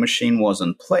marketing machine was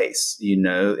in place,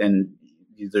 and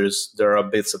there are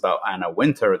bits about Anna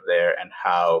Wintour there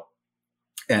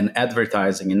and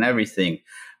advertising and everything.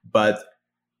 But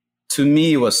to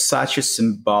me, it was such a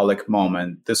symbolic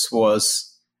moment. This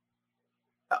was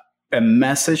a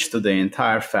message to the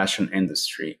entire fashion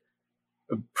industry.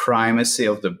 Primacy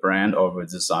of the brand over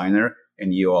designer,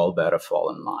 and you all better fall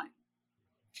in line.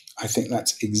 I think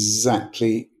that's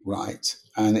exactly right.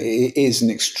 And it is an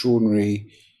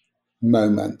extraordinary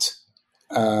moment.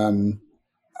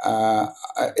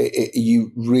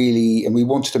 you really, and we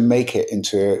wanted to make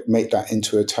that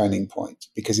into a turning point,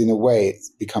 because in a way it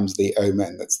becomes the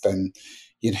omen that's then,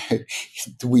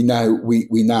 we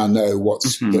now know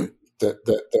what's that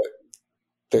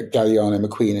Galliano,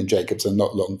 McQueen, and Jacobs are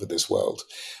not long for this world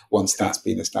once that's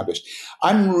been established.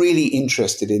 I'm really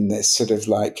interested in this sort of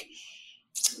like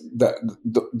the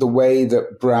way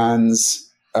that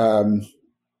brands, the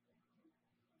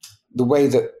way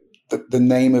that the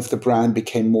name of the brand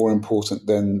became more important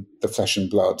than the flesh and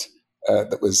blood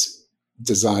that was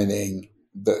designing,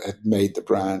 that had made the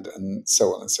brand, and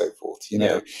so on and so forth.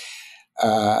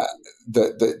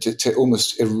 To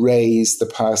almost erase the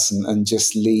person and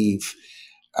just leave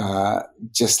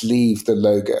the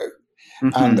logo.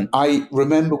 And I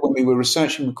remember when we were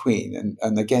researching McQueen,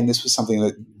 and again, this was something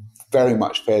that very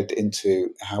much fed into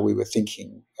how we were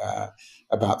thinking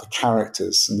about the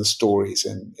characters and the stories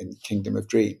in Kingdom of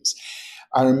Dreams.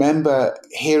 I remember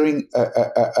hearing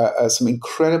some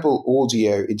incredible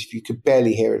audio interview. You could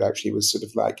barely hear it, actually. It was sort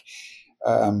of like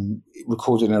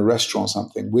recorded in a restaurant or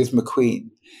something with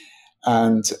McQueen.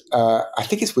 And I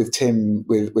think it's with Tim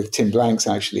Blanks,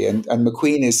 actually. And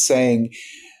McQueen is saying,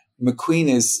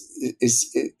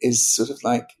 is sort of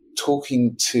like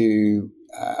talking to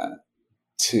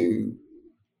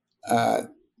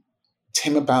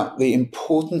Tim about the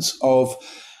importance of,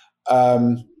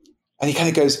 and he kind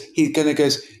of goes,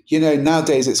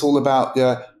 nowadays it's all about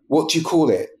what do you call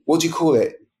it? What do you call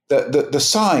it? The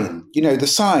sign, the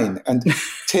sign. And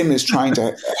Tim is trying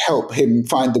to help him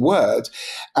find the word.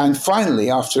 And finally,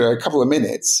 after a couple of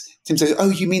minutes, Tim says, "Oh,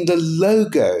 you mean the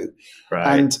logo?"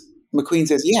 Right. And McQueen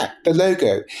says, "Yeah, the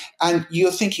logo." And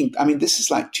you're thinking, I mean, this is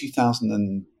like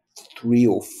 2003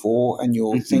 or 4, and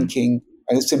you're thinking,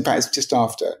 and it's in fact, it's just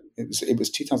after, it was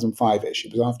 2005-ish.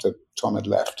 It was after Tom had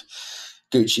left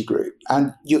Gucci Group.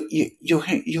 And you're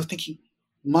thinking,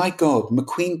 my God,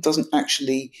 McQueen doesn't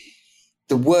actually,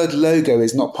 the word logo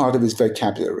is not part of his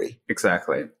vocabulary.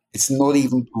 Exactly. It's not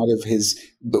even part of his,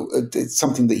 it's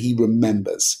something that he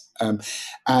remembers.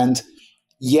 And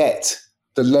yet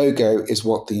the logo is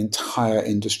what the entire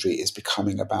industry is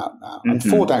becoming about now. And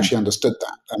Ford actually understood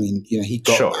that. I mean, he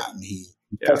got that, and he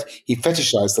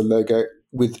fetishized the logo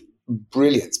with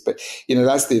brilliance. But,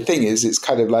 that's the thing, is it's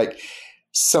kind of like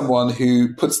someone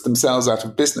who puts themselves out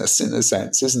of business, in a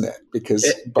sense, isn't it? Because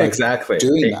by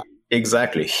doing that.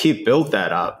 Exactly. He built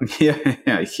that up.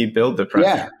 Yeah, he built the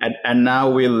brand. Yeah. And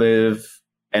now we're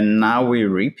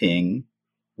reaping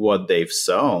what they've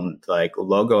sown. Like,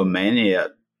 Logomania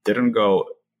didn't go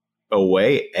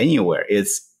away anywhere.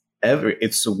 It's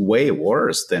way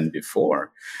worse than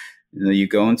before. You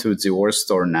go into a Dior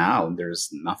store now, there's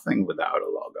nothing without a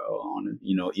logo on it.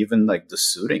 Even like the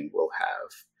suiting will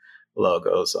have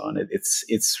logos on it.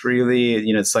 It's really,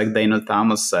 it's like Dana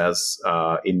Thomas says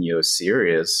in your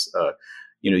series,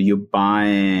 you're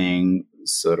buying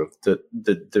sort of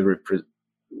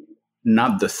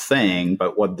not the thing,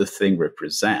 but what the thing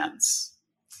represents.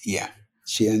 Yeah.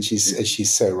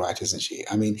 She's so right, isn't she?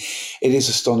 I mean, it is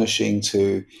astonishing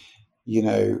to,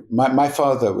 my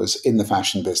father was in the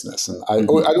fashion business, and I'd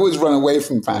always run away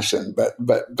from fashion, but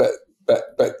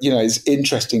it's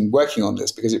interesting working on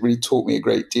this, because it really taught me a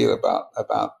great deal about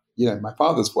my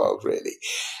father's world, really.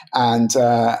 And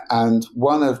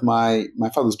one of my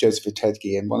father's Joseph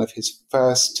Itedgi, and one of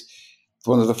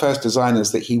the first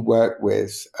designers that he worked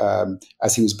with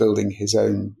as he was building his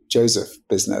own Joseph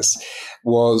business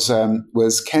was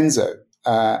Kenzo.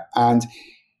 And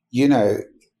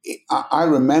I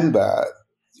remember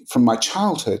from my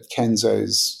childhood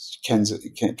Kenzo's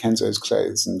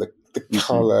clothes, and the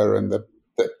color and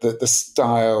the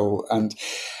style, and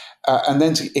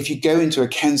then if you go into a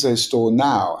Kenzo store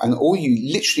now, and what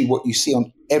you see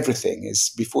on everything is,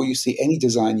 before you see any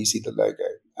design, you see the logo,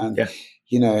 and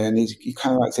and you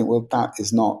kind of like think, well, that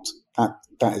is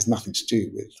nothing to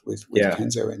do with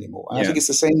Kenzo anymore. And I think it's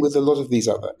the same with a lot of the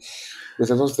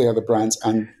other brands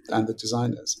and the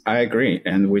designers. I agree.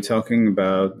 And we're talking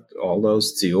about all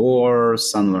those Dior,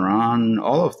 Saint Laurent,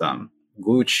 all of them,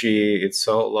 Gucci, it's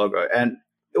all logo. And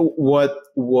what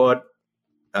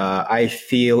I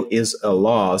feel is a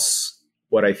loss,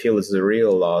 what I feel is a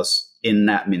real loss in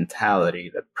that mentality,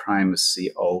 that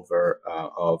primacy of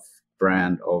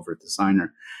brand over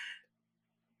designer.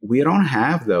 We don't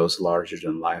have those larger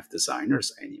than life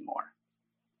designers anymore.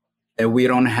 And we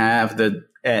don't have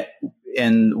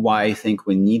and why I think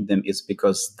we need them is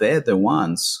because they're the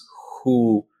ones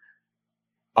who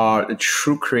are the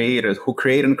true creators, who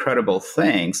create incredible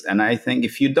things. And I think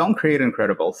if you don't create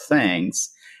incredible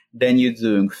things, then you're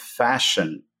doing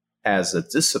fashion as a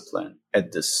discipline a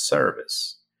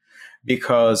disservice.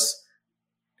 Because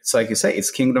it's like you say, it's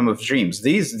kingdom of dreams.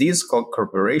 These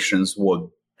corporations were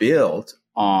built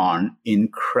on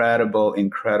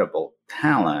incredible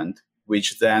talent,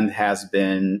 which then has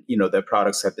been, their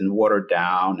products have been watered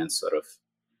down and sort of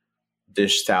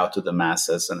dished out to the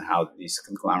masses, and how these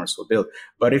conglomerates were built.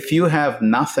 But if you have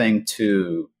nothing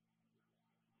to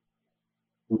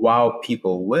wow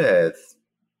people with,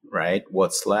 right,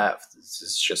 what's left?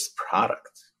 It's just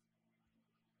product.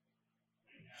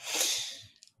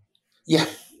 Yeah,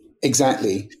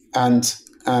 exactly. And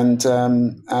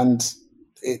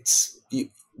it's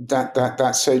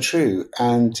that's so true.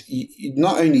 And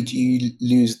not only do you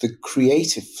lose the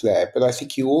creative flair, but I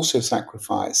think you also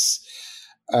sacrifice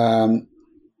on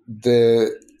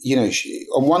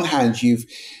one hand,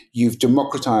 you've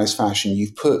democratized fashion.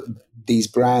 You've put these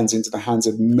brands into the hands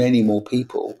of many more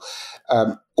people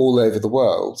all over the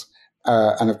world,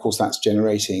 and of course, that's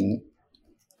generating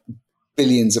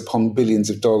billions upon billions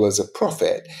of dollars of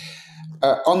profit.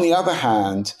 On the other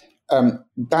hand,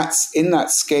 that's in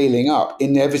that scaling up,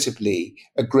 inevitably,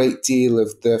 a great deal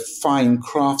of the fine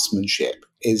craftsmanship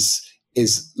is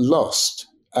lost.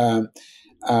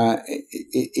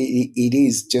 It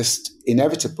is just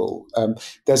inevitable.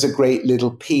 There's a great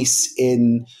little piece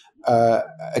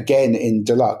again in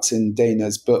Deluxe, in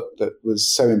Dana's book, that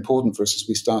was so important for us as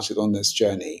we started on this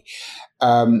journey,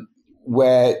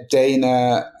 where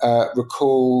Dana's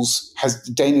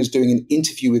doing an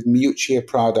interview with Miuccia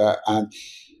Prada, and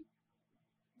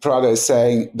Prada is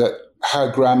saying that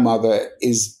her grandmother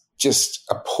is just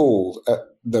appalled at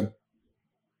the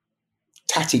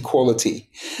tatty quality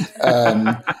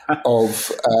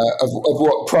of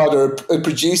what Prada are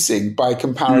producing by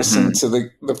comparison to the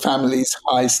family's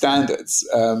high standards.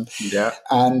 And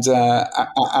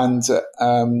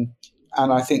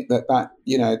I think that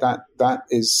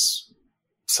is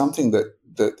something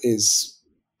that is,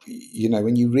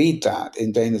 when you read that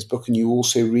in Dana's book, and you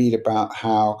also read about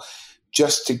how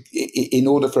in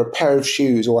order for a pair of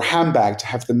shoes or a handbag to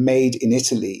have the made in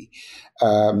Italy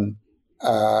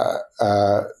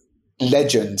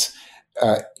legend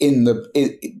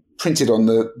printed on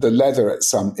the leather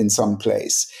in some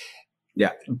place.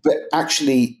 Yeah. But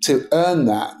actually, to earn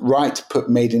that right to put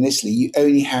made in Italy, you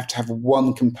only have to have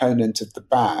one component of the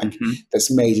bag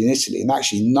that's made in Italy. And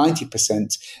actually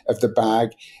 90% of the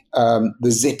bag,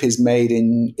 the zip is made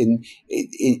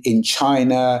in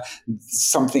China.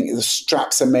 The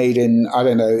straps are made in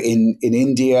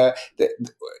India,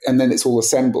 and then it's all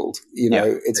assembled.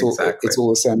 It's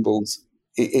all assembled.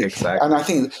 Exactly. And I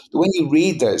think when you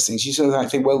read those things, you sort of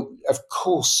think, well, of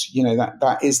course,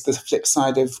 that is the flip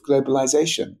side of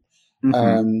globalization,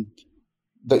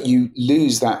 that you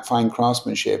lose that fine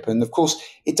craftsmanship. And of course,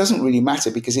 it doesn't really matter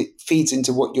because it feeds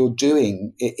into what you're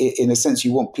doing. In a sense,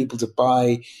 you want people to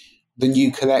buy the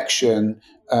new collection,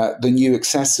 the new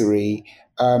accessory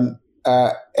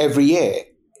every year.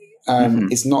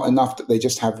 It's not enough that they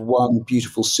just have one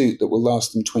beautiful suit that will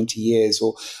last them 20 years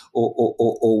or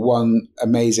one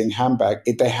amazing handbag.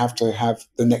 They have to have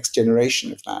the next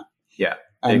generation of that. Yeah.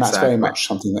 And that's very much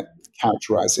something that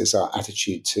characterizes our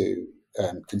attitude to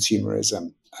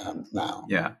consumerism now.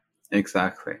 Yeah,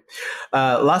 exactly.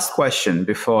 Last question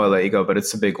before I let you go, but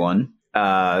it's a big one.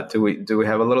 Do we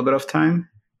have a little bit of time?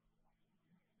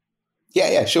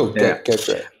 Yeah, sure. Yeah. Go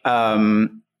for it.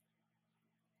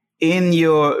 In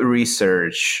your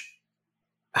research,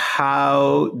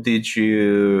 how did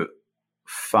you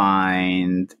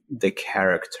find the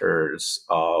characters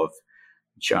of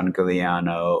John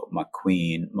Galliano,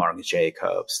 McQueen, Marc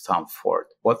Jacobs, Tom Ford?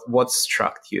 What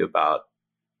struck you about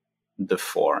the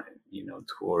four,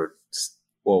 towards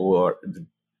what were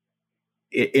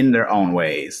in their own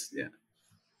ways? Yeah.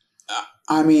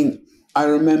 I mean, I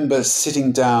remember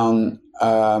sitting down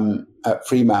at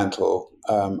Fremantle,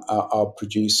 our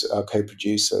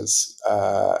co-producers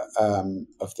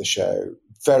of the show,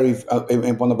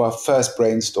 in one of our first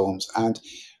brainstorms, and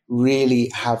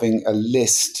really having a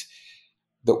list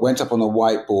that went up on a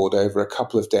whiteboard over a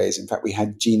couple of days. In fact, we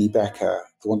had Jeannie Becker,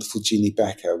 the wonderful Jeannie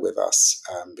Becker, with us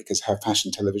because her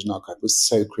fashion television archive was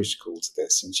so critical to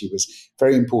this, and she was a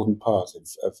very important part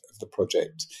of the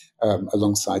project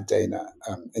alongside Dana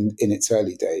in its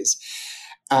early days.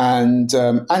 And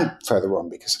further on,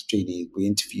 because Jeannie we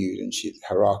interviewed, and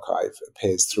her archive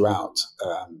appears throughout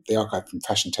the archive from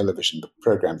Fashion Television, the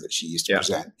program that she used to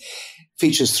present,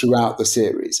 features throughout the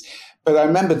series. But I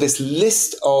remember this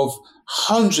list of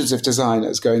hundreds of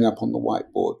designers going up on the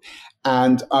whiteboard,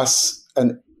 and us.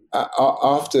 And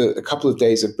after a couple of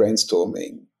days of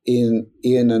brainstorming, Ian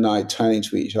and I turning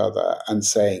to each other and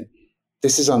saying,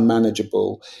 "This is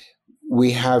unmanageable.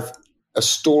 We have a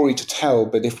story to tell,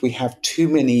 but if we have too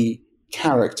many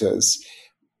characters,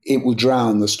 it will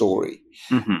drown the story.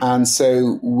 Mm-hmm. And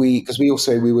so because we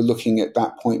were looking at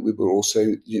that point, we were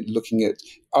also looking at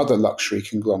other luxury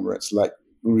conglomerates like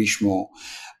Richemont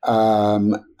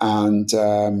and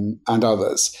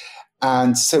others.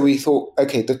 And so we thought,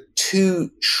 okay, the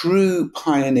two true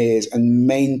pioneers and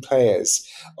main players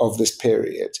of this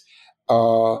period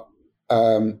are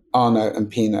Arnault and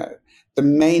Pinault. The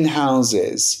main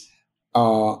houses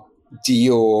are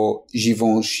Dior,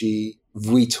 Givenchy,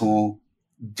 Vuitton,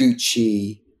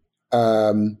 Gucci,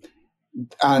 and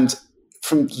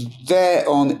from there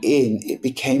on in, it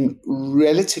became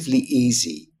relatively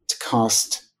easy to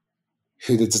cast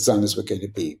who the designers were going to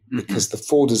be, because the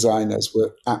four designers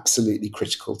were absolutely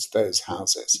critical to those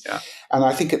houses. Yeah. And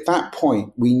I think at that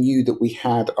point, we knew that we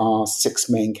had our six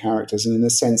main characters. And in a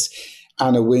sense,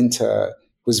 Anna Wintour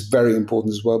was very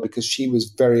important as well, because she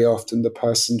was very often the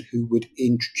person who would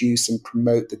introduce and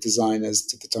promote the designers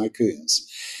to the tycoons.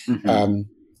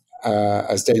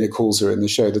 As Dana calls her in the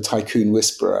show, the tycoon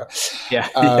whisperer. Yeah.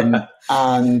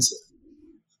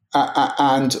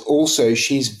 And also,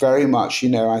 she's very much,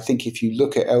 I think if you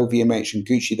look at LVMH and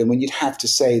Gucci, then when you'd have to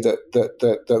say that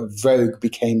Vogue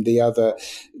became the other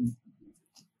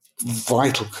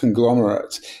vital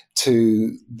conglomerate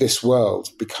to this world,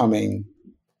 becoming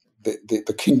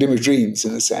the kingdom of dreams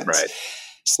in a sense. Right.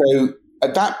 So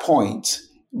at that point,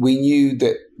 we knew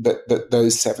that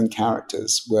those seven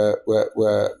characters were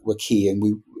key,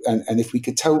 and if we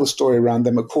could tell the story around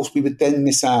them, of course, we would then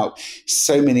miss out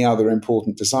so many other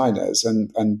important designers.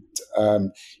 And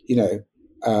Karl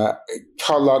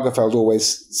Lagerfeld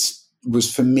always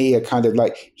was, for me, a kind of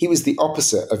like, he was the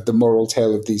opposite of the moral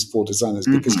tale of these four designers,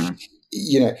 because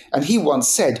and he once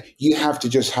said, you have to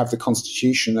just have the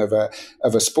constitution of a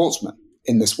sportsman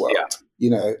in this world. Yeah.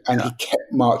 And he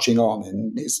kept marching on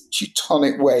in his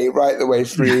Teutonic way right the way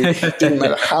through. Didn't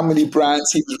matter how many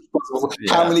brands he was responsible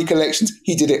for, how many collections,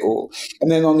 he did it all.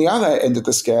 And then on the other end of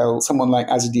the scale, someone like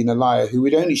Azzedine Alaïa, who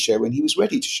would only show when he was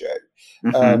ready to show,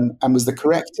 and was the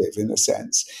corrective in a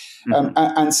sense.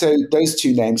 And so those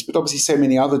two names, but obviously so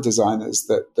many other designers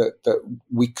that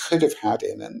we could have had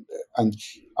in and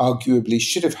arguably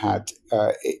should have had.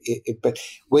 But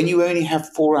when you only have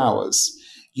 4 hours,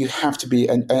 you have to be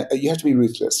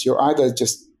ruthless. You're either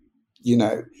just,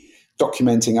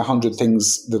 documenting 100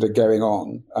 things that are going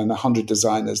on and 100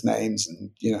 designers' names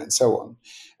and so on,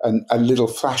 and a little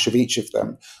flash of each of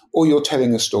them, or you're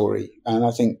telling a story. And I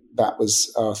think that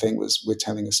was our thing, was we're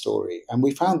telling a story. And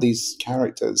we found these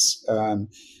characters, from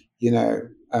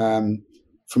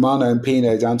Arnault and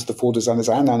Pinault down to the four designers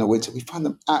and Anna Wintour, we find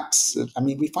them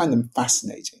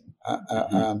fascinating.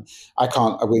 We're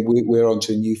on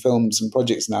to new films and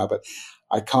projects now, but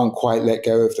I can't quite let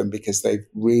go of them because they've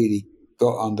really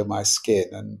got under my skin,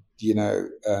 and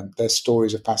their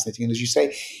stories are fascinating. And as you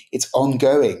say, it's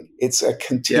ongoing. It's a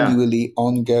continually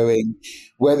ongoing,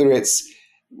 whether it's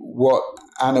what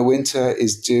Anna Wintour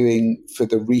is doing for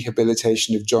the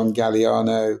rehabilitation of John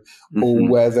Galliano, or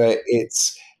whether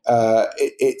it's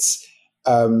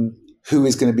who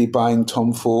is going to be buying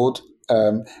Tom Ford.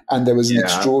 And there was there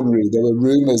were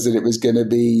rumors that it was going to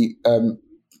be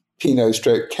Pinault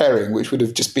 / Kering, which would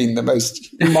have just been the most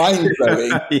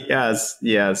mind-blowing. Yes.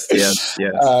 And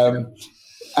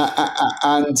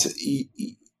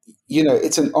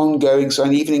it's an ongoing. So,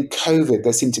 and even in COVID,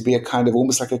 there seemed to be a kind of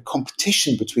almost like a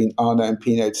competition between Arnault and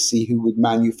Pinault to see who would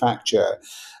manufacture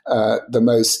the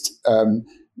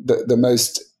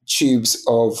most tubes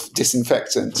of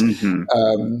disinfectant,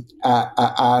 and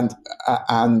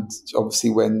obviously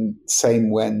when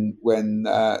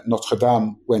Notre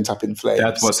Dame went up in flames,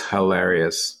 that was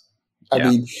hilarious. I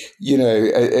mean,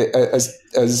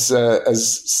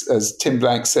 as Tim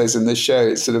Blank says in the show,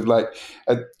 it's sort of like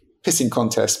a pissing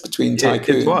contest between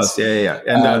tycoons. It was, yeah.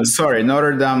 And sorry,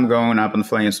 Notre Dame going up in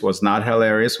flames was not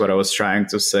hilarious. What I was trying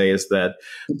to say is that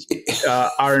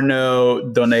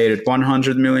Arnault donated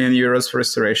 100 million euros for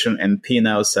restoration, and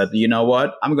Pinault said, you know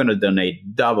what, I'm going to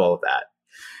donate double that.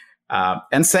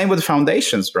 And same with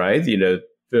foundations, right?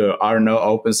 Arnault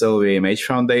opens LVMH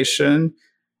Foundation.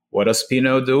 What does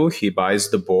Pinault do? He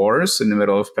buys the Bourse in the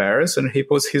middle of Paris, and he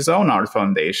puts his own art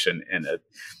foundation in it.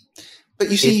 But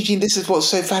you see, Eugene, this is what's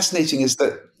so fascinating, is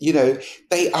that,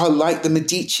 they are like the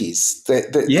Medicis.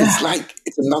 It's like,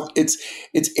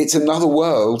 it's another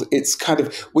world. It's kind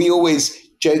of, we always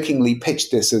jokingly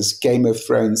pitch this as Game of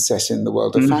Thrones set in the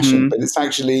world of fashion, but it's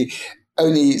actually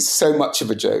only so much of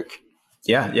a joke.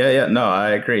 Yeah. No, I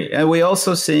agree. And we're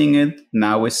also seeing it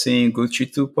now. We're seeing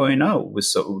Gucci 2.0. We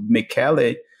saw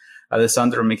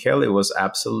Alessandro Michele was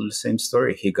absolutely the same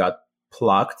story. He got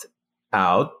plucked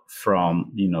out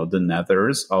from the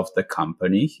nethers of the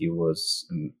company. He was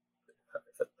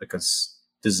because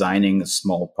designing a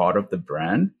small part of the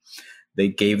brand. They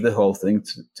gave the whole thing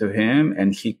to him,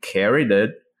 and he carried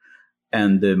it.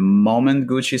 And the moment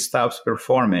Gucci stops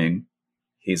performing,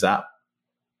 he's out.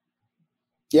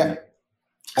 Yeah,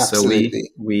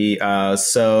 absolutely.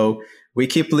 So we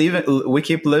keep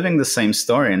living the same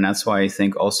story, and that's why I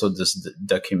think also this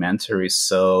documentary is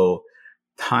so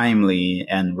timely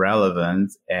and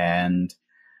relevant. And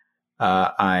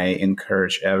I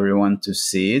encourage everyone to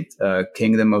see it.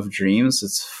 Kingdom of Dreams.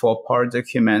 It's a 4-part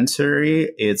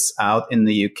documentary. It's out in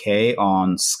the UK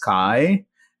on Sky,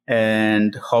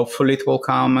 and hopefully it will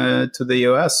come to the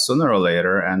US sooner or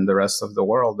later, and the rest of the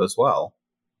world as well.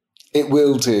 It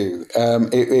will do.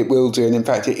 It will do. And in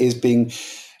fact,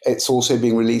 it's also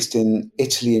being released in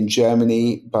Italy and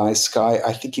Germany by Sky.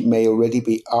 I think it may already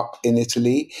be up in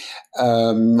Italy.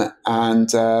 And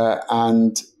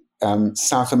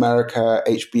South America,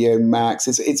 HBO Max.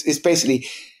 It's basically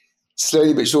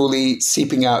slowly but surely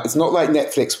seeping out. It's not like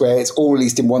Netflix where it's all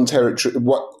released in one territory,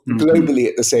 globally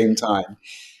at the same time.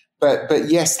 But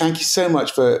yes, thank you so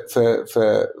much for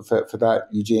that,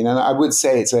 Eugene. And I would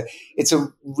say it's a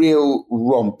real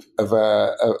romp of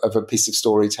a piece of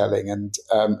storytelling, and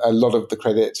a lot of the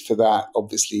credit for that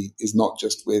obviously is not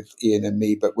just with Ian and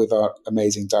me, but with our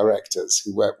amazing directors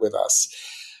who work with us.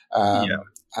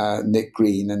 Nick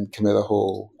Green and Camilla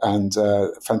Hall, and a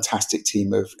fantastic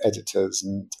team of editors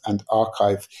and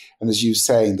archive. And as you were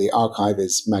saying, the archive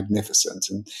is magnificent,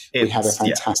 and we have a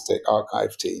fantastic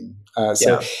archive team.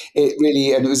 It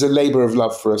really, and it was a labor of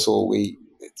love for us all.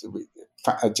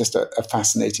 Just a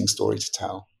fascinating story to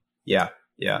tell. Yeah.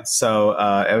 So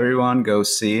everyone go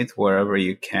see it wherever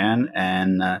you can.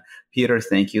 And Peter,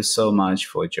 thank you so much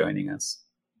for joining us.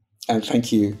 And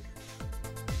thank you.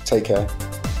 Take care.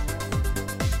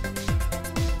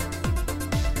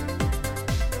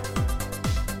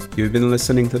 You've been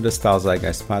listening to the Style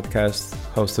Zeitgeist podcast,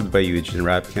 hosted by Eugene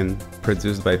Rapkin,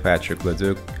 produced by Patrick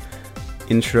Leduc,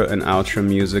 intro and outro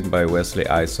music by Wesley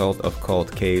Isolt of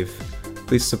Cold Cave.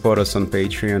 Please support us on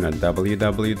Patreon at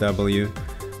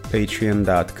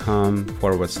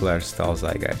www.patreon.com/Style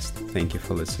Zeitgeist. Thank you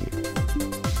for listening.